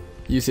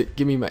use it.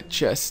 Give me my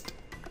chest.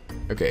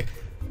 Okay.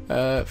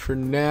 For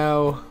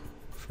now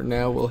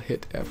we'll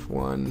hit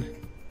F1.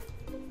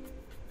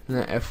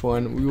 Not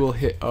F1. We will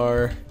hit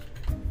R.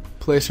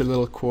 Place our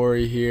little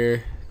quarry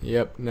here.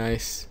 Yep,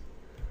 nice.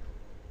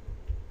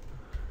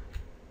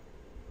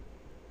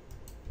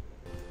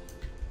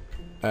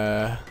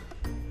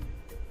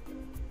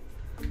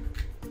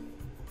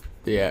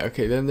 Yeah,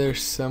 okay, then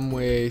there's some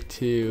way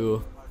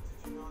to...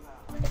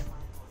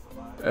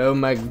 Oh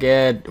my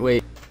god,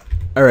 wait.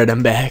 Alright,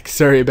 I'm back.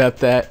 Sorry about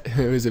that.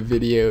 It was a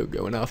video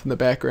going off in the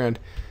background.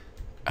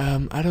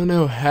 I don't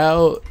know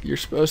how you're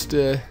supposed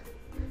to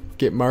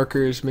get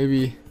markers.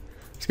 Maybe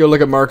let's go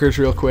look at markers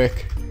real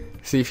quick.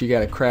 See if you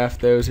gotta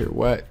craft those or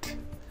what.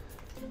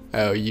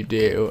 Oh, you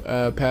do.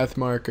 Path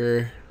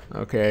marker.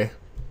 Okay.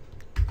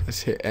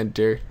 Let's hit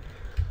enter.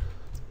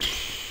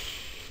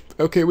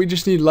 Okay, we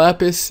just need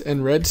lapis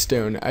and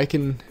redstone.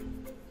 And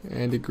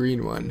a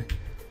green one.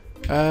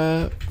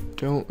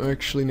 Don't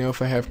actually know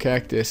if I have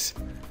cactus.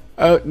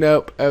 Oh,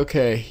 nope.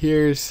 Okay,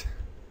 here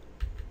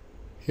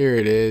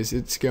it is.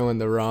 It's going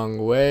the wrong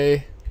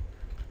way.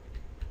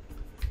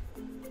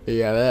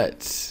 Yeah,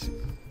 that's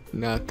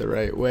not the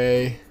right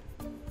way.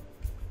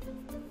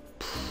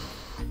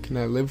 Can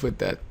I live with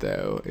that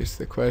though, is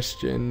the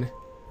question.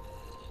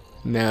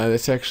 No,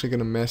 that's actually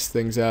gonna mess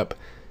things up.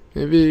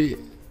 Maybe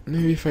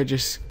if I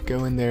just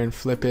go in there and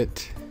flip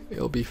it,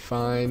 it'll be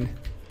fine.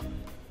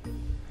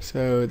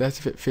 So that's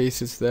if it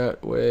faces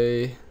that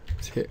way.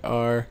 Let's hit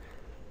R.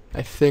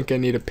 I think I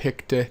need a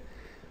pick to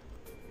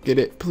get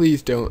it.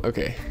 Please don't.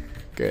 Okay,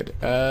 good.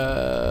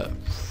 Not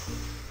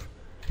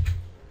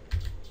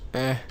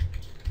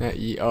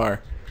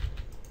ER.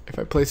 If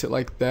I place it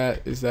like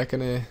that, is that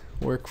gonna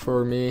work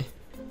for me?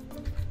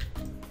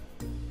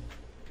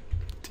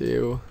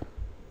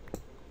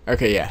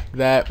 Okay, yeah,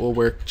 that will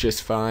work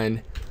just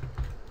fine.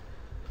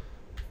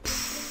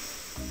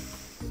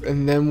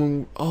 And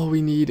then all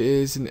we need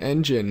is an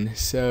engine,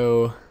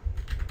 so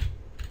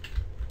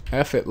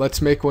F it,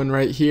 let's make one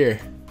right here.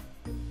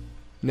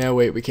 No,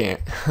 wait, we can't.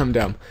 I'm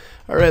dumb.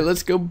 Alright,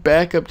 let's go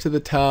back up to the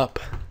top.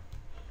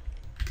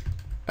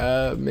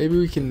 Maybe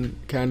we can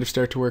kind of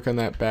start to work on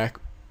that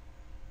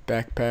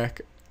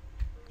backpack.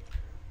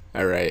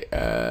 Alright,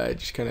 I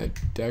just kind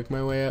of dug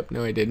my way up.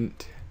 No, I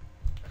didn't.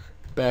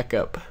 Back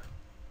up.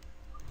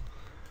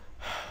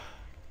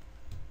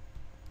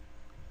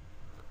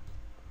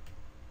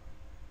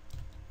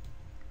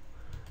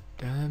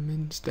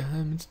 Diamonds,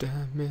 diamonds,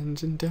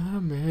 diamonds, and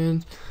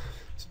diamonds.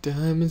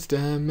 Diamonds,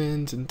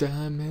 diamonds, and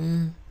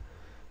diamonds.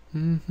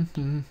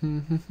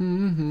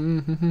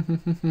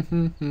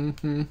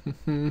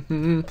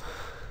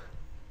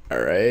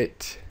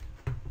 Alright.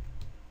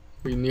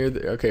 We near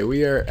the, okay,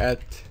 we are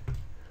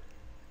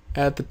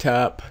at the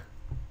top.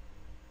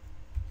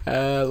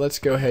 Let's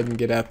go ahead and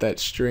get out that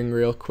string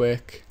real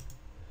quick.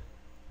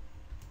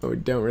 Oh, we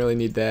don't really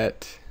need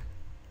that.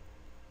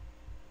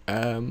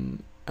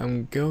 I'm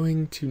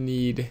going to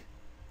need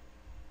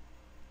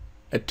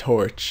a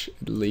torch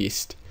at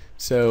least.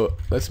 So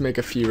let's make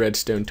a few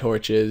redstone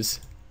torches.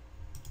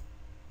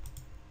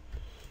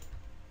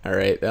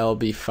 Alright, that'll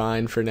be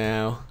fine for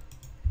now.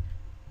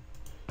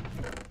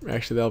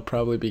 Actually, that'll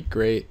probably be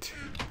great.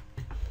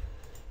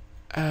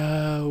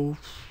 What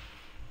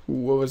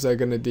was I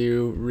gonna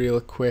do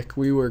real quick?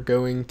 We were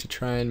going to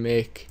try and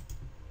make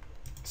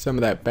some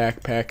of that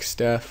backpack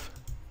stuff.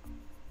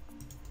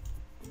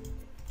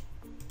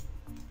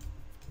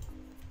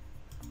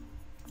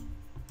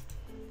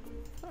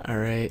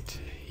 Alright,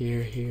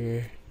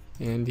 here,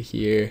 and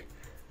here.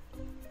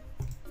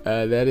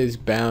 That is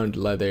bound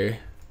leather.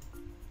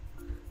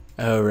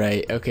 Oh,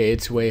 right. Okay,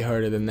 it's way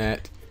harder than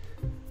that.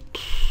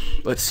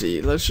 Let's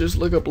see. Let's just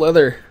look up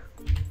leather.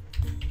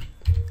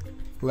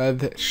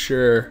 Leather,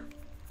 sure.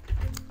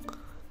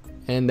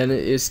 And then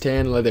it is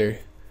tan leather.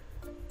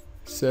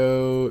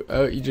 So,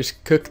 oh, you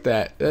just cooked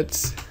that.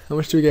 That's, how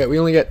much do we get? We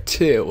only got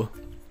 2.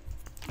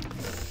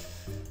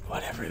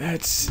 Whatever,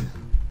 that's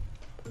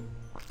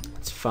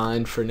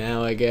fine for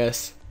now, I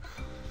guess.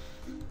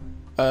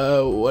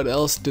 What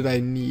else did I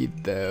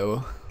need,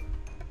 though?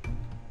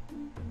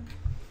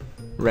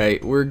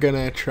 Right, we're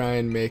gonna try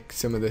and make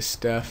some of this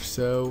stuff,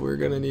 so we're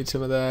gonna need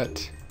some of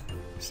that,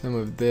 some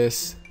of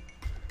this.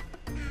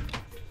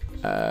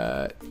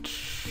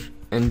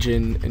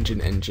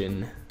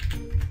 Engine.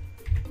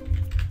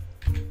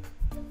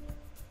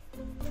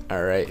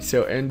 Alright,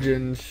 so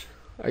engines,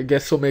 I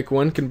guess we'll make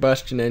one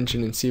combustion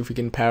engine and see if we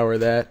can power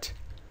that.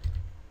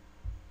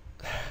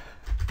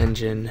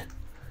 Engine,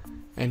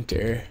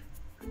 enter.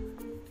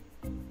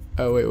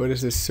 Oh wait, what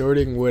is this?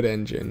 Sorting wood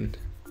engine.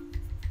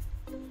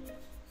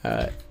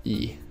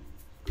 E.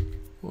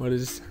 What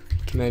is,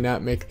 can I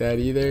not make that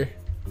either?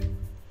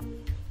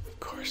 Of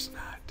course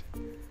not.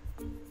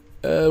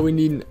 We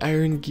need an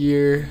iron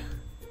gear.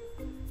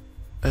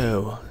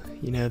 Oh,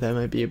 you know, that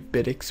might be a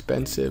bit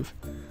expensive.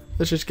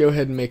 Let's just go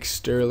ahead and make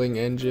Stirling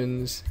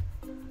engines.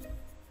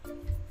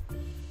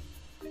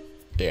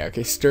 Yeah,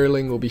 okay,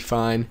 Stirling will be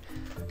fine.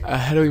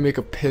 How do we make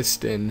a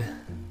piston?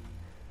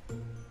 Of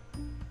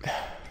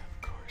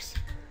course.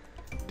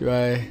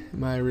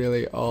 Am I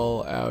really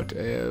all out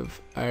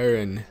of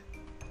iron?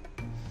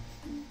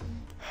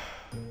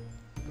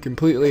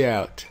 Completely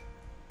out.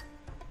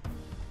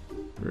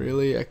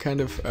 Really? I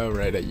kind of, oh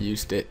right, I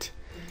used it.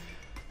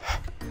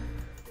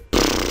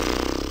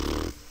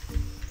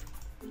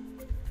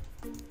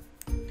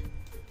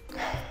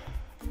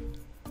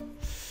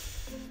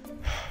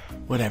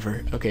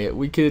 Whatever. Okay,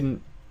 we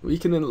can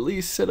at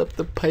least set up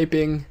the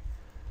piping.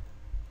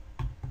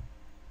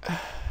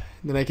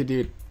 Then I could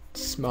do a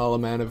small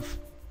amount of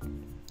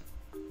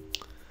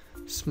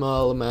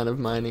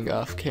mining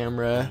off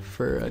camera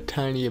for a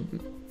tiny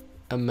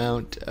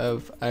amount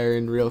of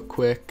iron real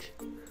quick,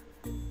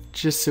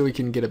 just so we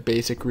can get a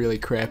basic really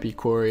crappy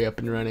quarry up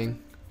and running.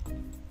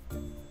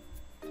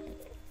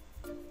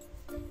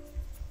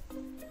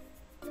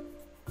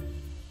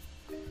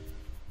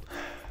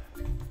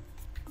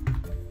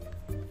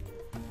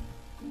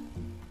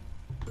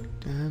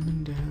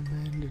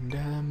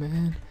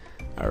 Diamond.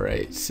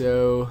 Alright,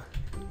 so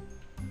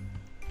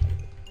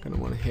gonna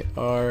want to hit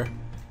R.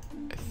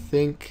 I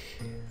think,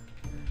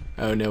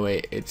 oh no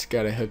wait, it's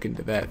gotta hook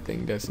into that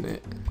thing, doesn't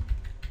it?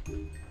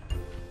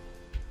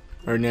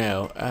 Or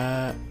no,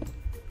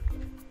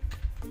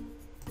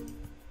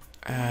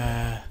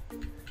 actually,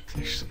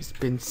 it's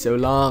been so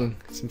long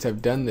since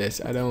I've done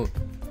this, I don't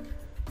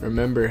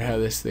remember how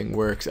this thing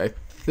works. I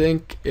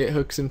think it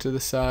hooks into the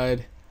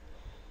side.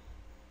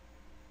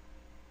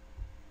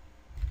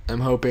 I'm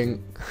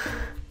hoping.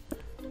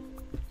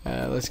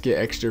 Let's get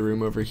extra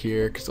room over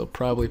here, because I'll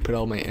probably put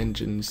all my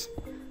engines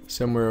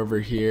somewhere over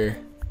here.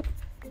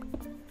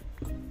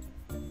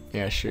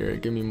 Yeah, sure,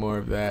 give me more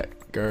of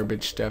that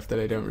garbage stuff that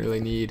I don't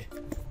really need.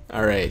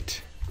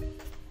 Alright.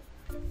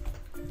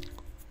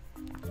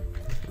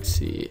 Let's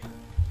see.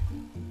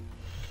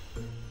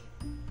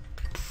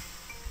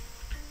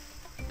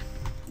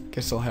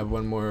 Guess I'll have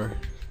one more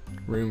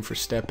room for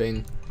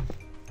stepping.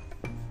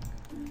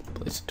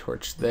 Place a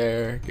torch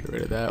there, get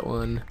rid of that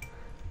one.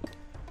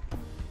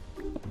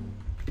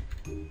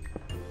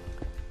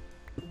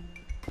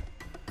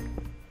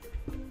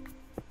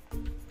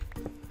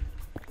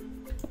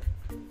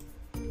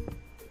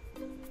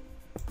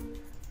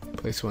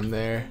 Place one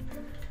there.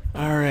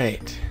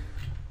 Alright.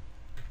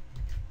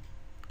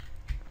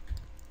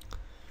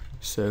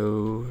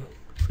 So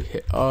if we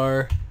hit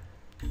R,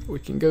 we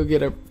can go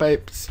get our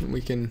pipes and we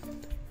can,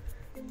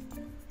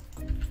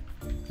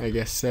 I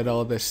guess, set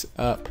all this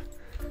up.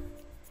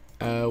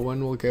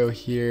 One will go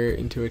here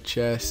into a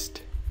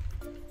chest.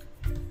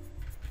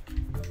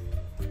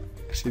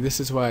 See, this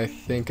is why I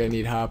think I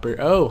need hopper.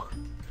 Oh,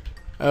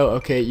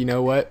 okay, you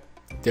know what?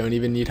 Don't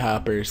even need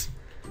hoppers.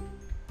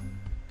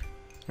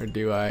 Or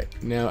do I?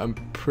 No, I'm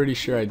pretty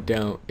sure I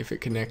don't if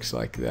it connects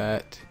like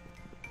that.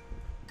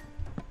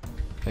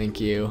 Thank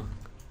you.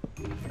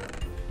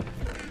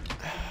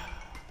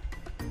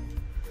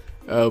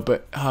 Oh,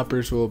 but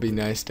hoppers will be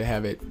nice to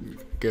have it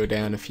go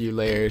down a few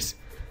layers.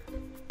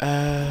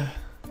 You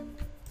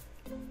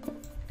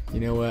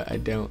know what? I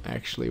don't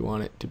actually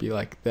want it to be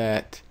like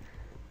that.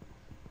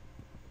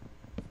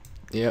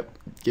 Yep,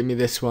 give me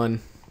this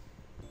one.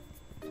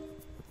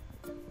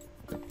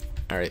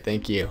 Alright,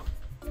 thank you.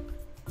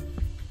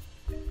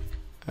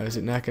 Oh, is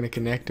it not going to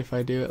connect if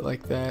I do it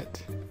like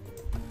that?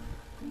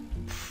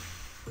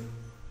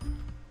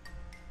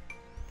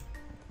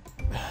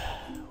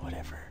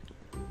 Whatever.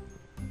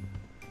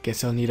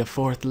 Guess I'll need a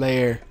fourth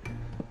layer.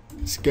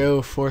 Let's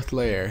go, fourth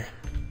layer.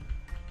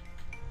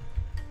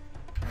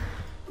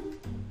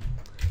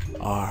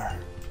 R.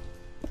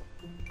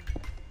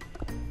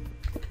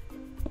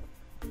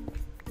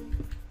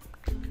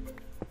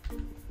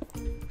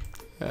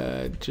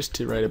 Just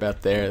to right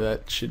about there,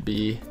 that should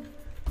be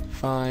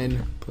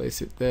fine.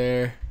 Place it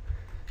there.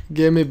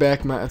 Give me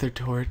back my other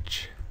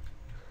torch.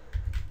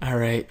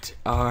 Alright,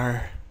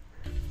 R.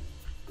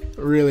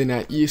 Really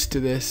not used to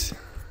this.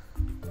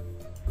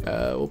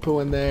 We'll put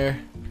one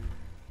there.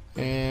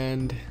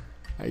 And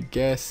I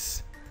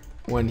guess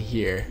one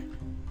here.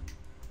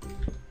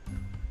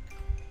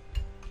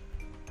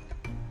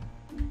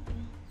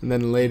 And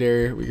then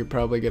later we could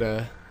probably get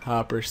a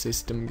hopper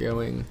system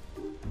going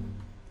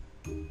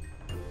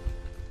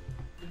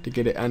to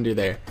get it under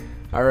there.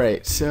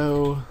 Alright,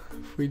 so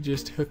if we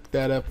just hook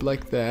that up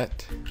like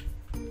that,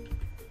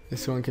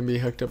 this one can be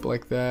hooked up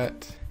like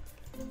that,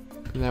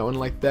 and that one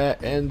like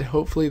that, and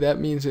hopefully that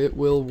means it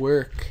will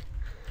work.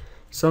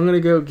 So I'm gonna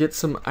go get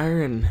some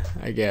iron,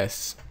 I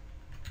guess.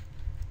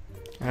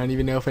 I don't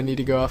even know if I need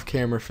to go off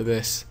camera for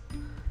this.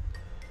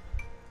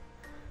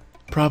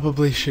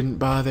 Probably shouldn't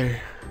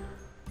bother.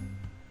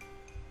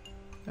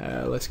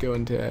 Let's go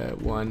into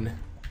one.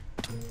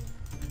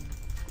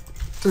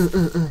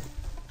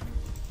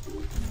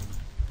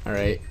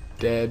 Alright,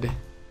 dead.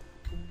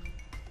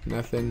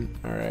 Nothing.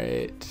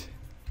 Alright.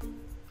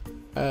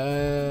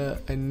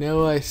 I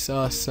know I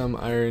saw some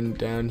iron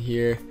down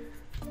here.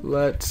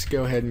 Let's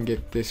go ahead and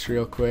get this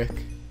real quick.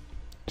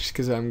 Just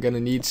because I'm gonna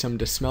need some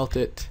to smelt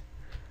it.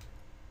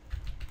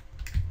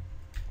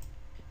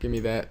 Give me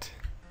that.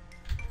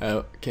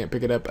 Oh, can't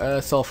pick it up.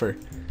 Sulfur.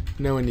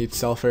 No one needs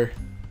sulfur.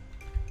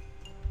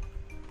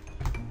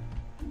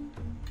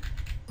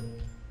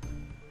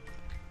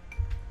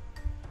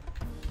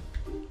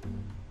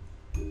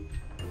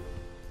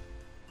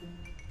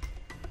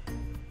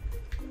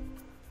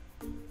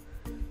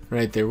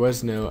 Right, there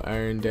was no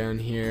iron down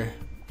here.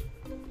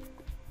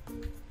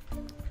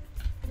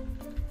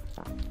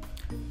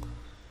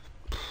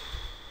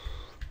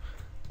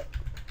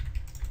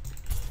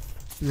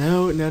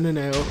 No, no, no,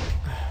 no.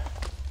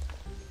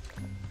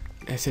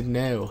 I said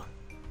no.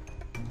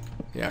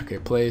 Yeah, okay,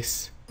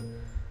 place.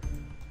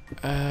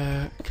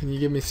 Can you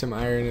give me some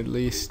iron at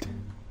least?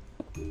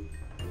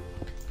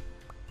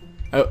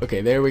 Oh, okay,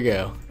 there we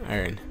go.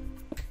 Iron.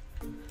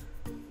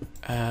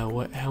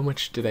 How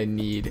much did I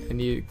need? I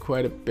needed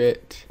quite a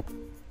bit.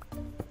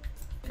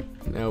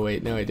 No,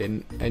 wait, no I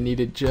didn't. I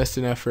needed just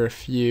enough for a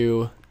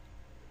few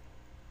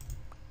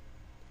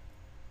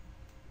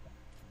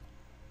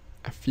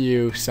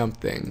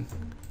something.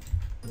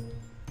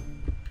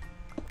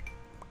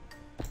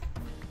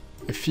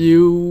 A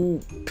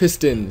few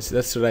pistons,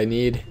 that's what I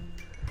need.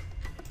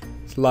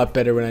 It's a lot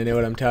better when I know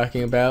what I'm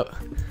talking about.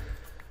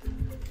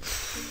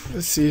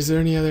 Let's see, is there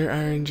any other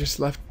iron just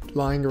left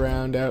lying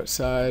around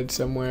outside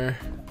somewhere?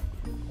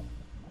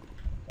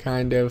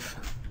 Kind of.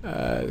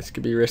 This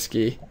could be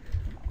risky.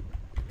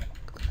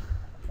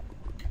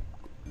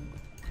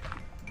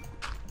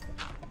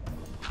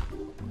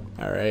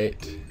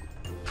 Alright.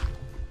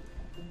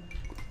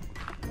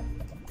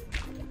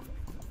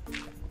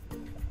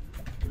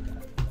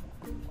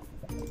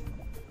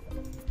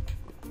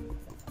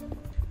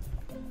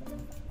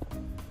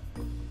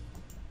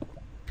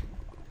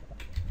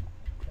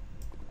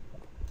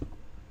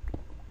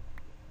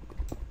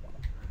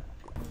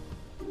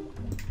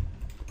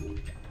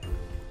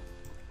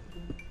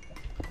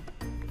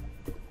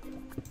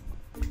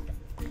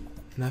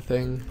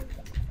 Nothing.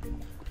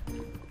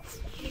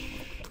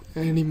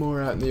 Any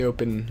more out in the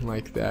open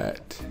like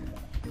that?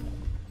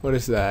 What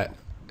is that?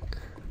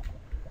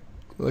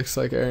 Looks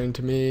like iron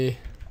to me.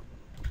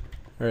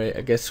 Alright,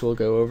 I guess we'll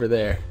go over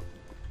there.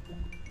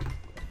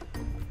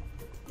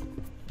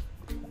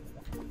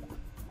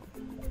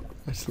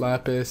 That's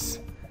lapis.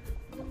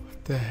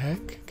 What the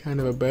heck kind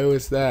of a bow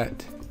is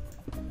that?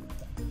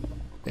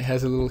 It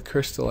has a little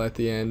crystal at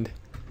the end.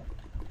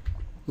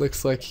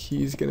 Looks like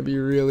he's gonna be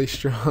really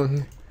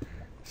strong.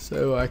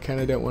 So I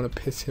kind of don't want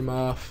to piss him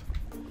off.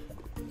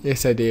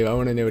 Yes, I do. I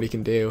want to know what he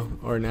can do,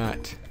 or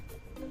not.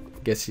 I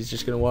guess he's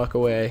just going to walk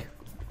away.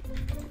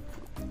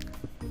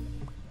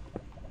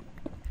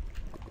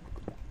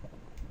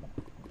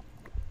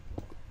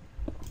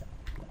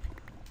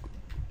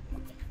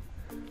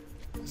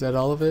 Is that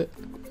all of it?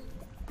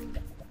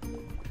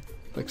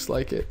 Looks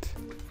like it.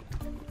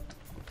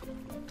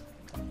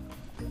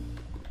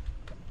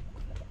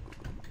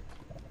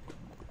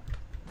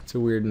 It's a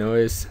weird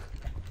noise.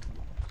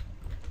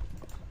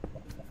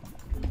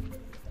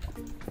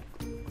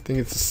 I think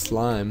it's a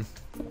slime.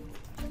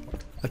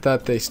 I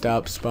thought they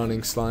stopped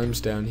spawning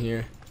slimes down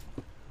here.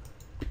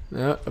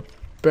 No,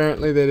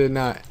 apparently they did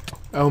not.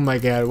 Oh my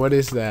god, what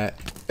is that?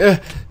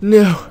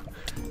 No!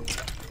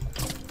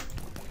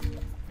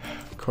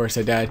 Of course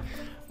I died.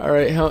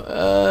 Alright,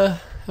 how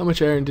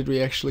much iron did we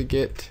actually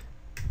get?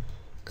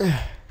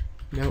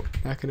 Nope,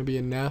 not gonna be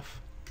enough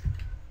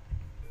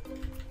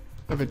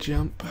of a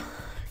jump.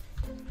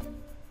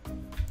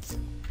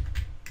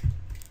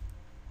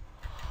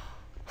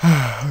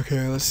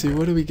 Okay, let's see,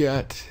 what do we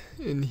got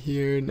in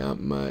here? Not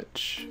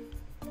much.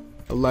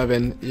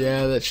 11,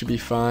 yeah, that should be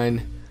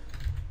fine.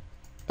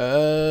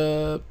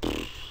 Let's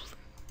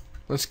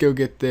go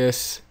get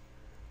this.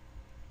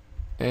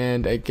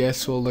 And I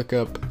guess we'll look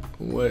up,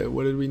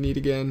 what did we need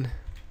again?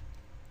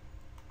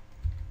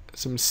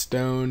 Some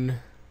stone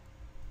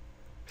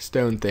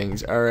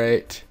things.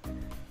 Alright,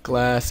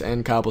 glass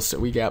and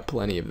cobblestone, we got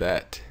plenty of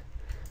that.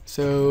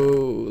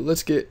 So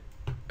let's get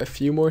a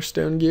few more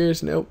stone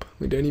gears. Nope,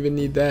 we don't even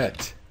need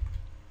that.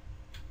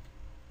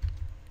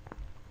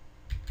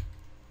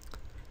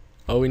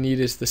 All we need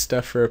is the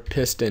stuff for a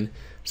piston.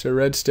 So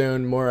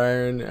redstone, more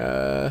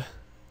iron,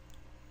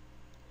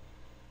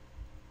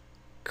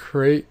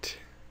 crate.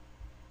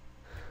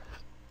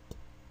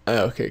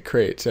 Oh, okay,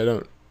 crates.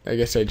 I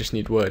guess I just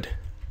need wood.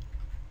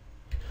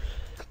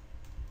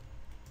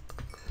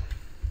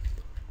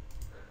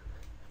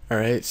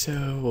 Alright,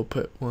 so we'll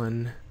put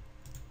one.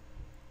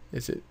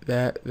 Is it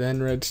that,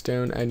 then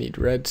redstone? I need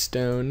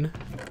redstone.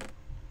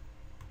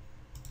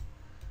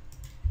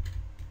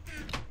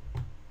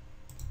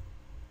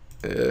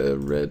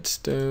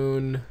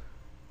 Redstone.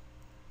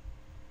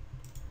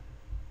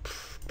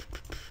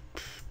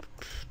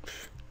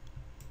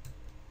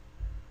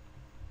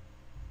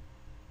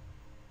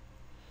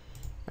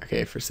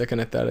 Okay, for a second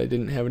I thought I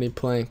didn't have any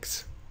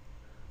planks.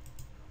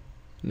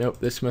 Nope,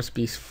 this must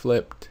be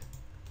flipped.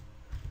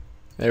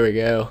 There we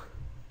go.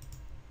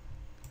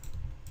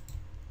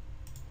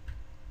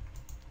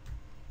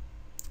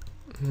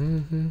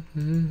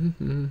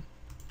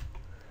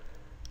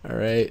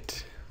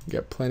 Alright,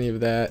 got plenty of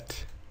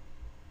that.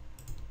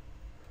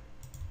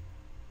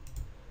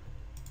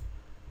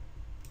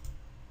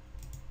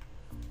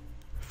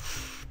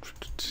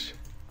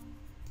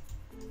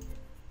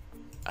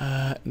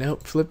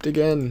 Nope, flipped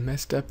again,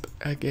 messed up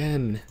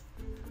again.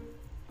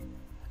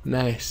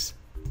 Nice.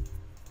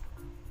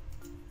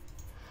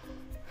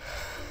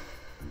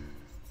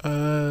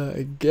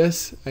 I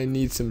guess I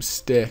need some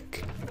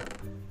stick.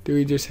 Do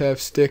we just have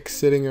sticks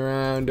sitting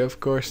around? Of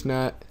course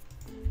not.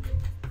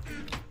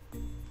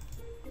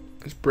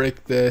 Let's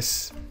break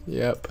this.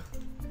 Yep.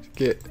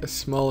 Get a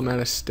small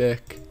amount of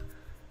stick.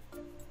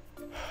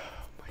 Oh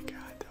my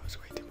god, that was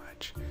way too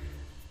much.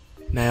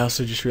 And I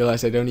also just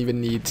realized I don't even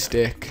need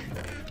stick.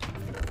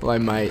 Well, I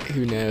might,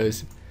 who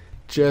knows.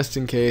 Just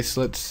in case,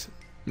 let's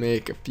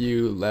make a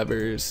few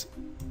levers.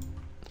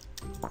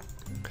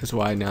 'Cause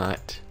why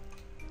not?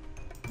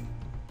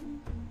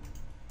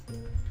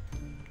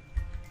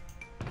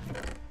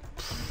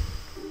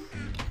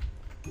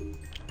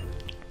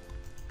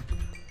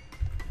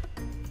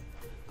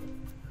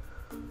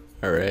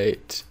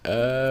 Alright,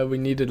 we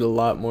needed a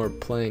lot more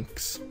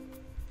planks.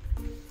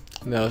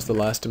 And that was the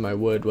last of my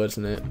wood,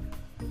 wasn't it?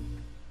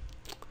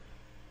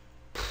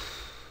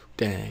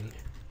 Dang.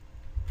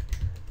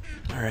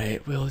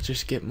 Alright, we'll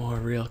just get more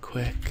real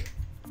quick.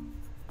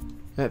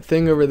 That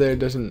thing over there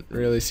doesn't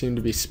really seem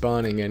to be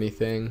spawning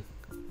anything.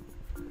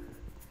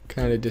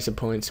 Kinda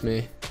disappoints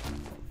me.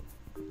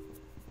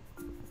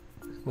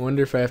 I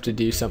wonder if I have to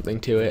do something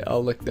to it.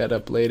 I'll look that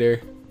up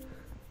later.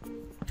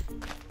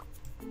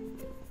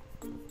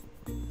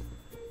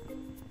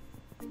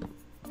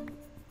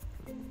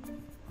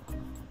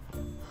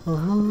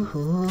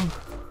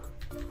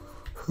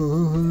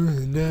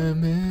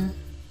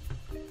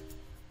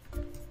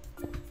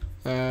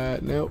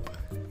 Nope.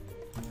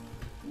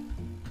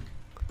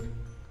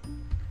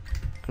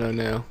 I don't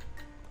know.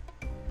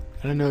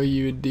 I don't know what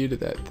you would do to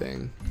that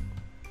thing.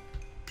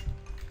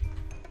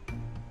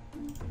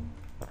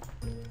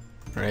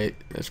 Right,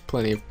 there's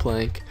plenty of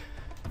plank.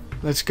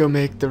 Let's go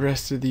make the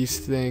rest of these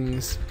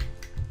things.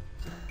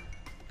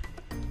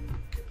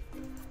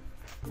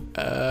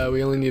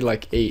 We only need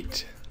like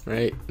 8,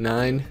 right?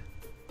 9?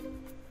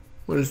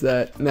 What is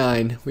that?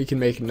 9. We can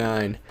make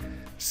 9.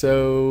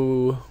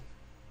 So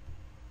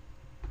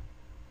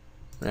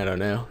I don't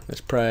know.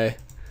 That's probably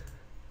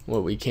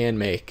what we can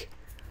make.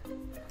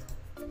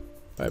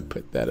 If I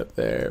put that up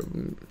there,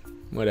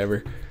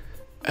 whatever.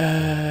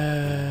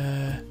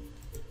 There's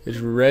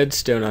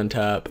redstone on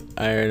top,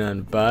 iron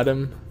on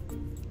bottom.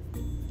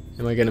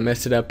 Am I gonna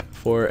mess it up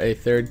for a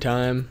third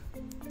time?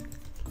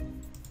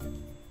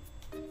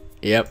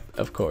 Yep,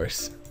 of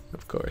course.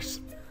 Of course.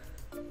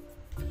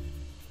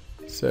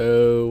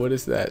 So, what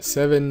is that?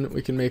 7,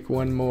 we can make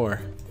 1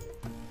 more.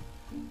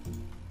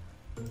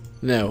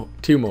 No,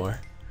 2 more.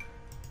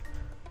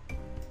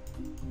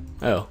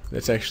 Oh,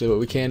 that's actually what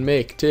we can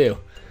make, too.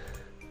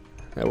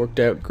 That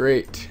worked out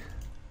great.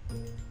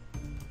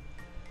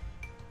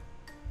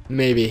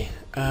 Maybe.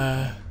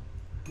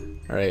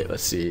 Alright,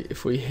 let's see.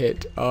 If we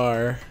hit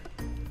R,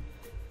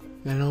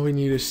 then all we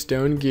need is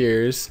stone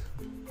gears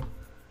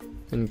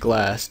and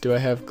glass. Do I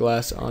have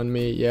glass on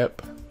me?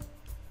 Yep.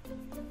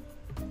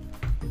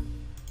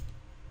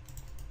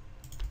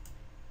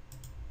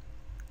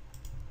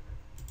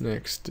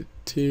 Next to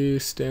 2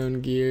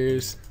 stone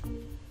gears.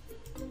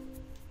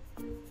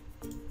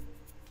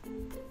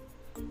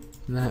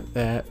 Not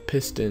that.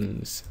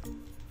 Pistons.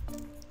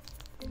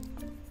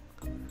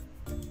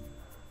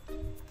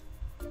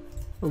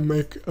 I'll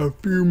make a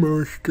few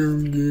more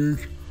stone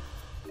gears.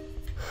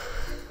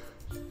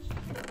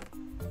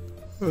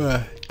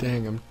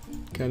 Dang, I'm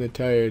kind of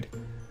tired.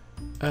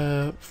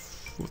 We'll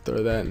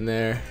throw that in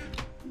there.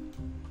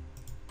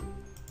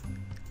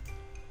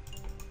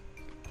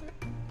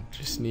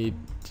 Just need,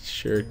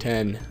 sure,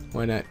 10.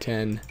 Why not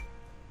 10?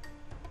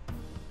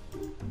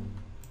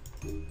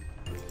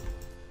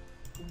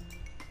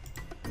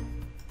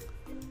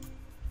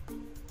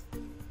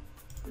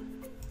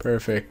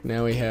 Perfect.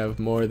 Now we have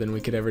more than we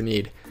could ever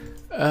need.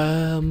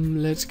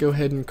 Let's go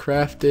ahead and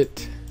craft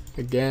it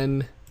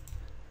again.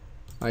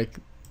 Like,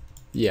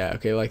 yeah,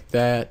 okay, like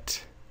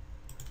that.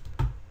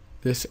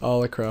 This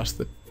all across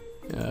the,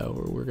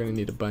 we're gonna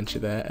need a bunch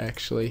of that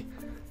actually.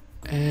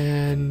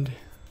 And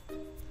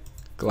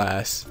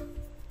glass.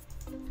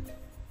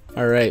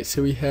 Alright,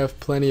 so we have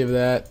plenty of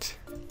that.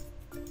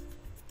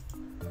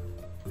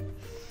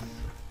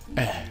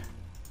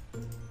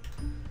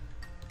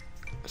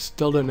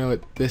 Still don't know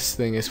what this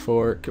thing is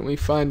for. Can we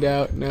find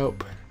out?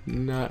 Nope,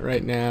 not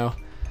right now.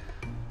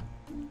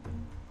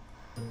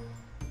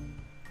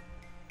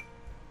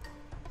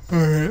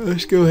 Alright,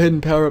 let's go ahead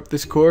and power up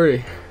this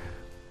quarry.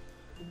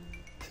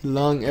 It's a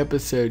long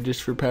episode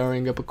just for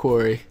powering up a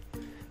quarry.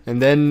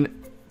 And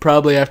then,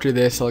 probably after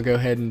this, I'll go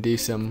ahead and do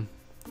some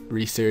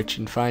research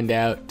and find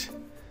out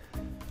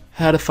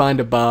how to find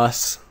a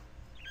boss.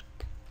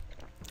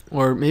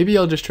 Or maybe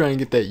I'll just try and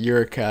get that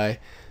Urukai.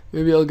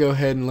 Maybe I'll go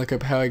ahead and look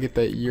up how I get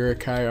that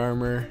Urukai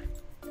armor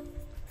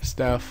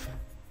stuff.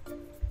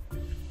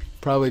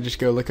 Probably just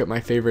go look up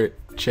my favorite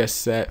chest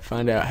set,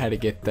 find out how to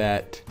get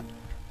that.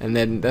 And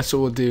then that's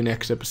what we'll do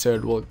next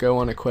episode. We'll go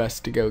on a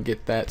quest to go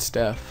get that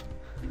stuff.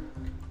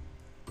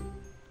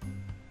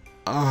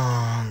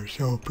 I'm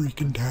so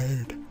freaking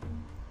tired.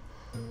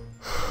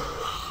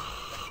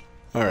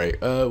 Alright,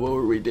 what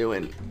were we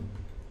doing?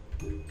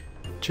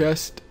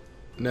 Chest?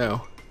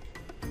 No.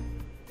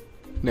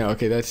 No,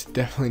 okay, that's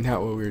definitely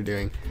not what we were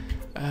doing.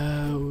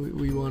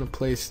 We want to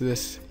place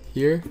this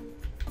here.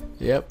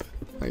 Yep,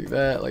 like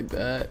that, like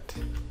that.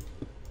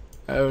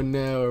 Oh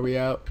no, are we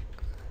out?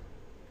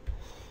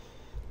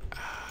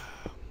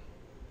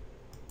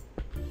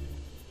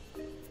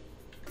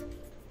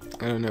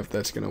 I don't know if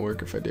that's gonna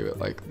work if I do it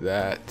like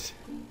that.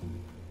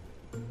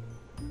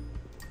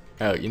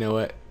 Oh, you know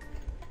what?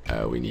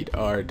 We need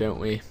R,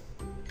 don't we?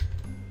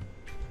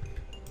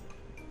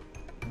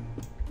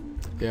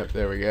 Yep,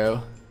 there we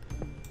go.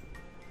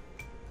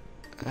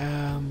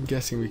 I'm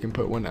guessing we can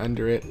put one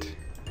under it.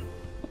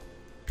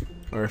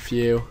 Or a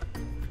few.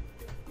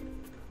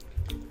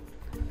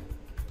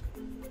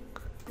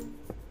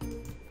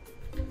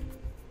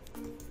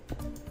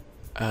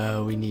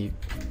 We need...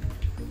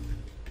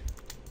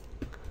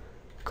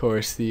 Of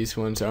course, these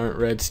ones aren't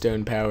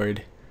redstone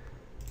powered.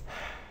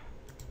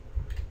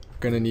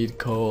 We're gonna need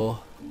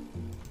coal.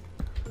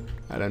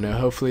 I don't know,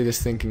 hopefully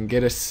this thing can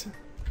get us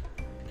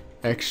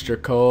extra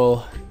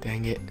coal.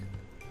 Dang it.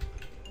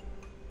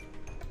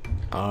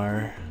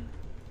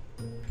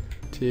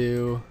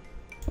 R2.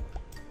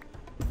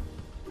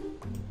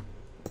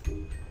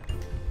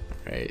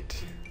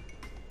 Right.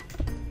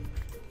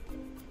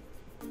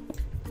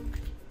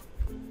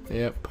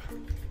 Yep.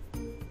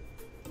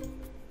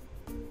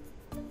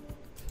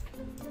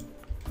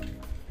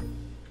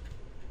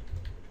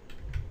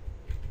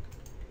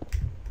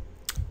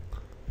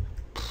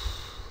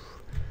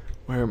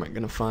 Where am I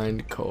gonna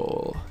find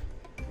coal?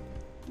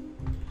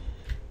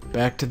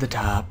 Back to the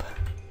top.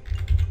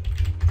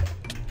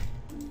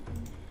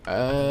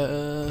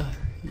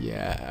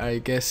 Yeah, I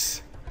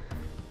guess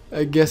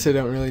I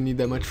don't really need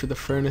that much for the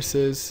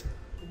furnaces.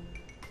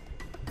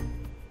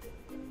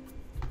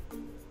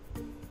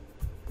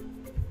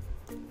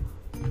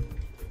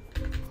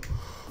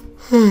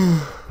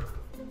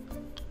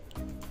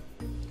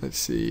 Let's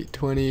see,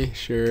 20,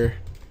 sure.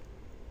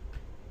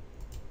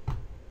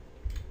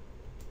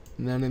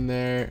 None in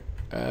there.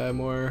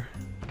 More.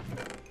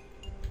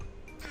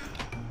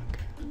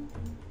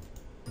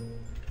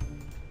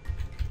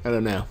 I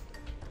don't know.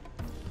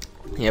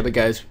 Yeah, but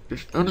guys,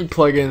 there's only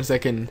plugins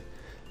that can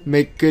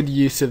make good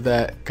use of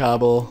that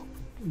cobble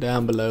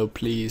down below,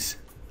 please.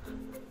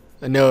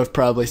 I know I've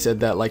probably said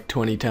that like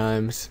 20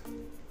 times.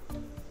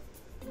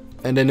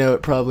 And I know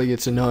it probably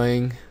gets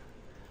annoying.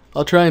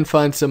 I'll try and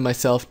find some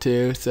myself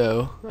too,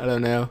 so I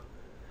don't know.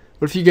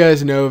 But if you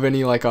guys know of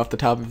any like off the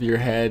top of your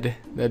head,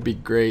 that'd be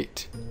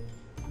great.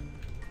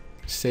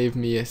 Save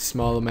me a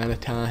small amount of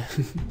time.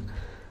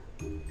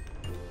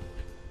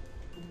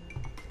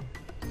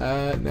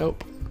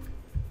 Nope.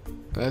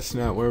 That's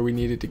not where we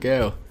needed to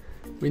go.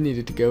 we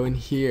needed to go in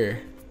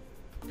here.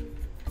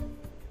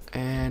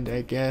 And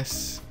I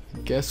guess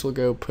we'll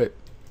go put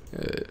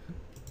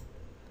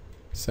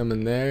some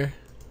in there.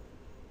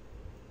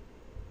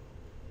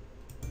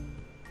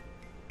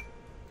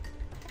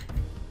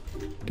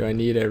 Do I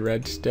need a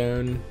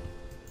redstone?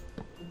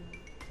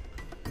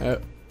 Oh,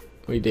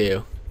 we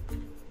do.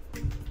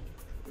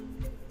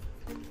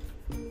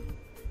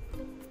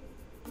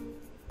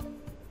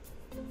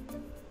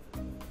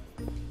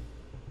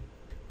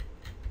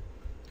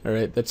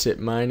 Alright, that's it,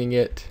 mining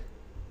it.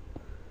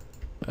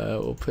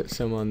 We'll put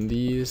some on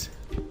these.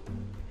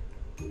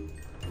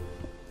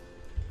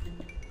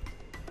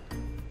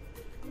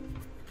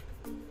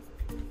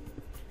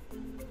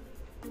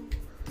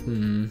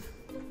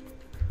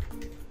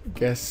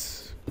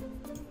 Guess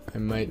I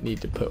might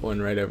need to put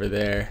one right over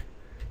there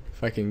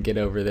if I can get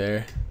over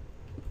there.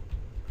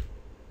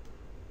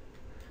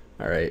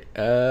 Alright,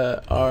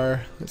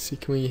 let's see,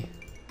 can we,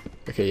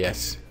 okay,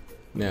 yes,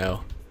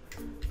 no,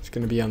 it's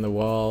gonna be on the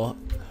wall.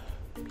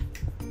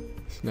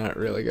 It's not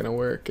really gonna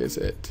work, is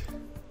it?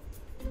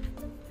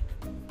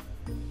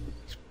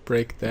 Let's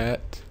break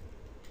that.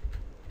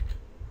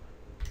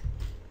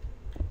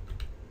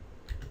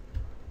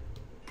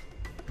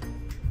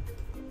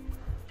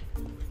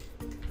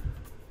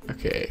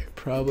 Okay,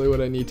 probably what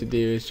I need to do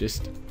is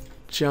just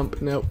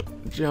jump. Nope,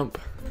 jump.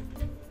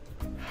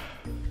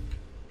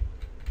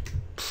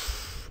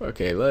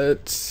 Okay,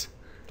 let's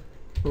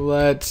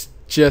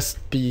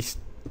just be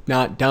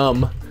not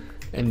dumb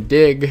and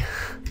dig.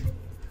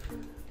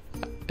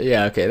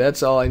 Yeah, okay,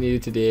 that's all I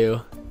needed to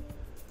do.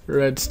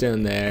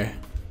 Redstone there.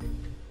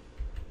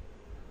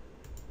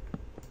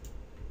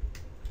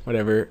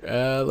 Whatever.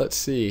 Let's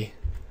see.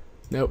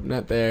 Nope,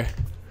 not there.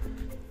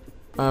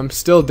 I'm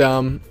still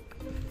dumb.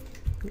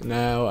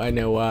 Now I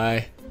know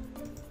why.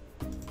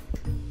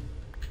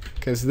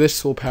 Because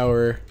this will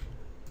power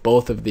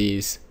both of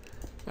these.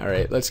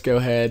 Alright, let's go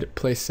ahead,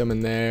 place some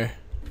in there.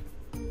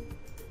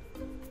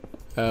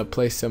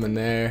 Place some in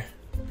there.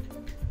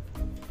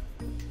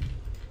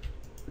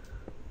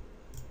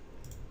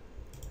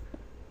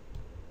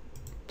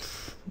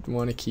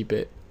 Want to keep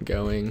it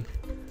going.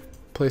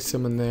 Place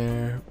some in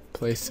there.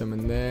 Place some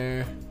in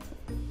there.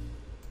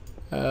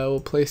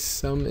 We'll place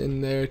some in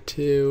there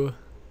too.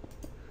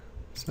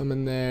 Some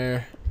in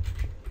there.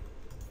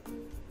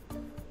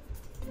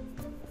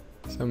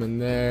 Some in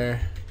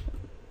there.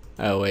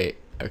 Oh wait.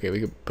 Okay, we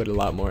could put a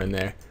lot more in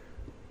there.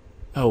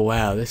 Oh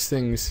wow, this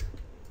thing's...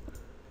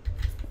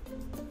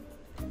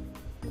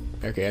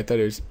 Okay, I thought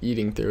it was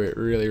eating through it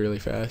really, really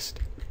fast.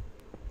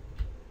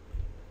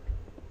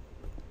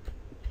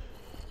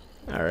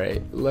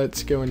 Alright,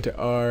 let's go into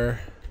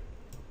R.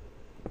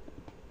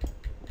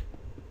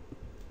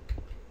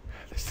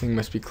 This thing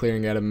must be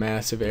clearing out a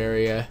massive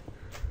area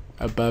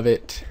above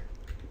it.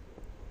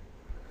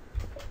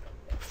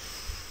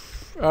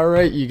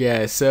 Alright, you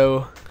guys,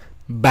 so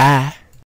bye.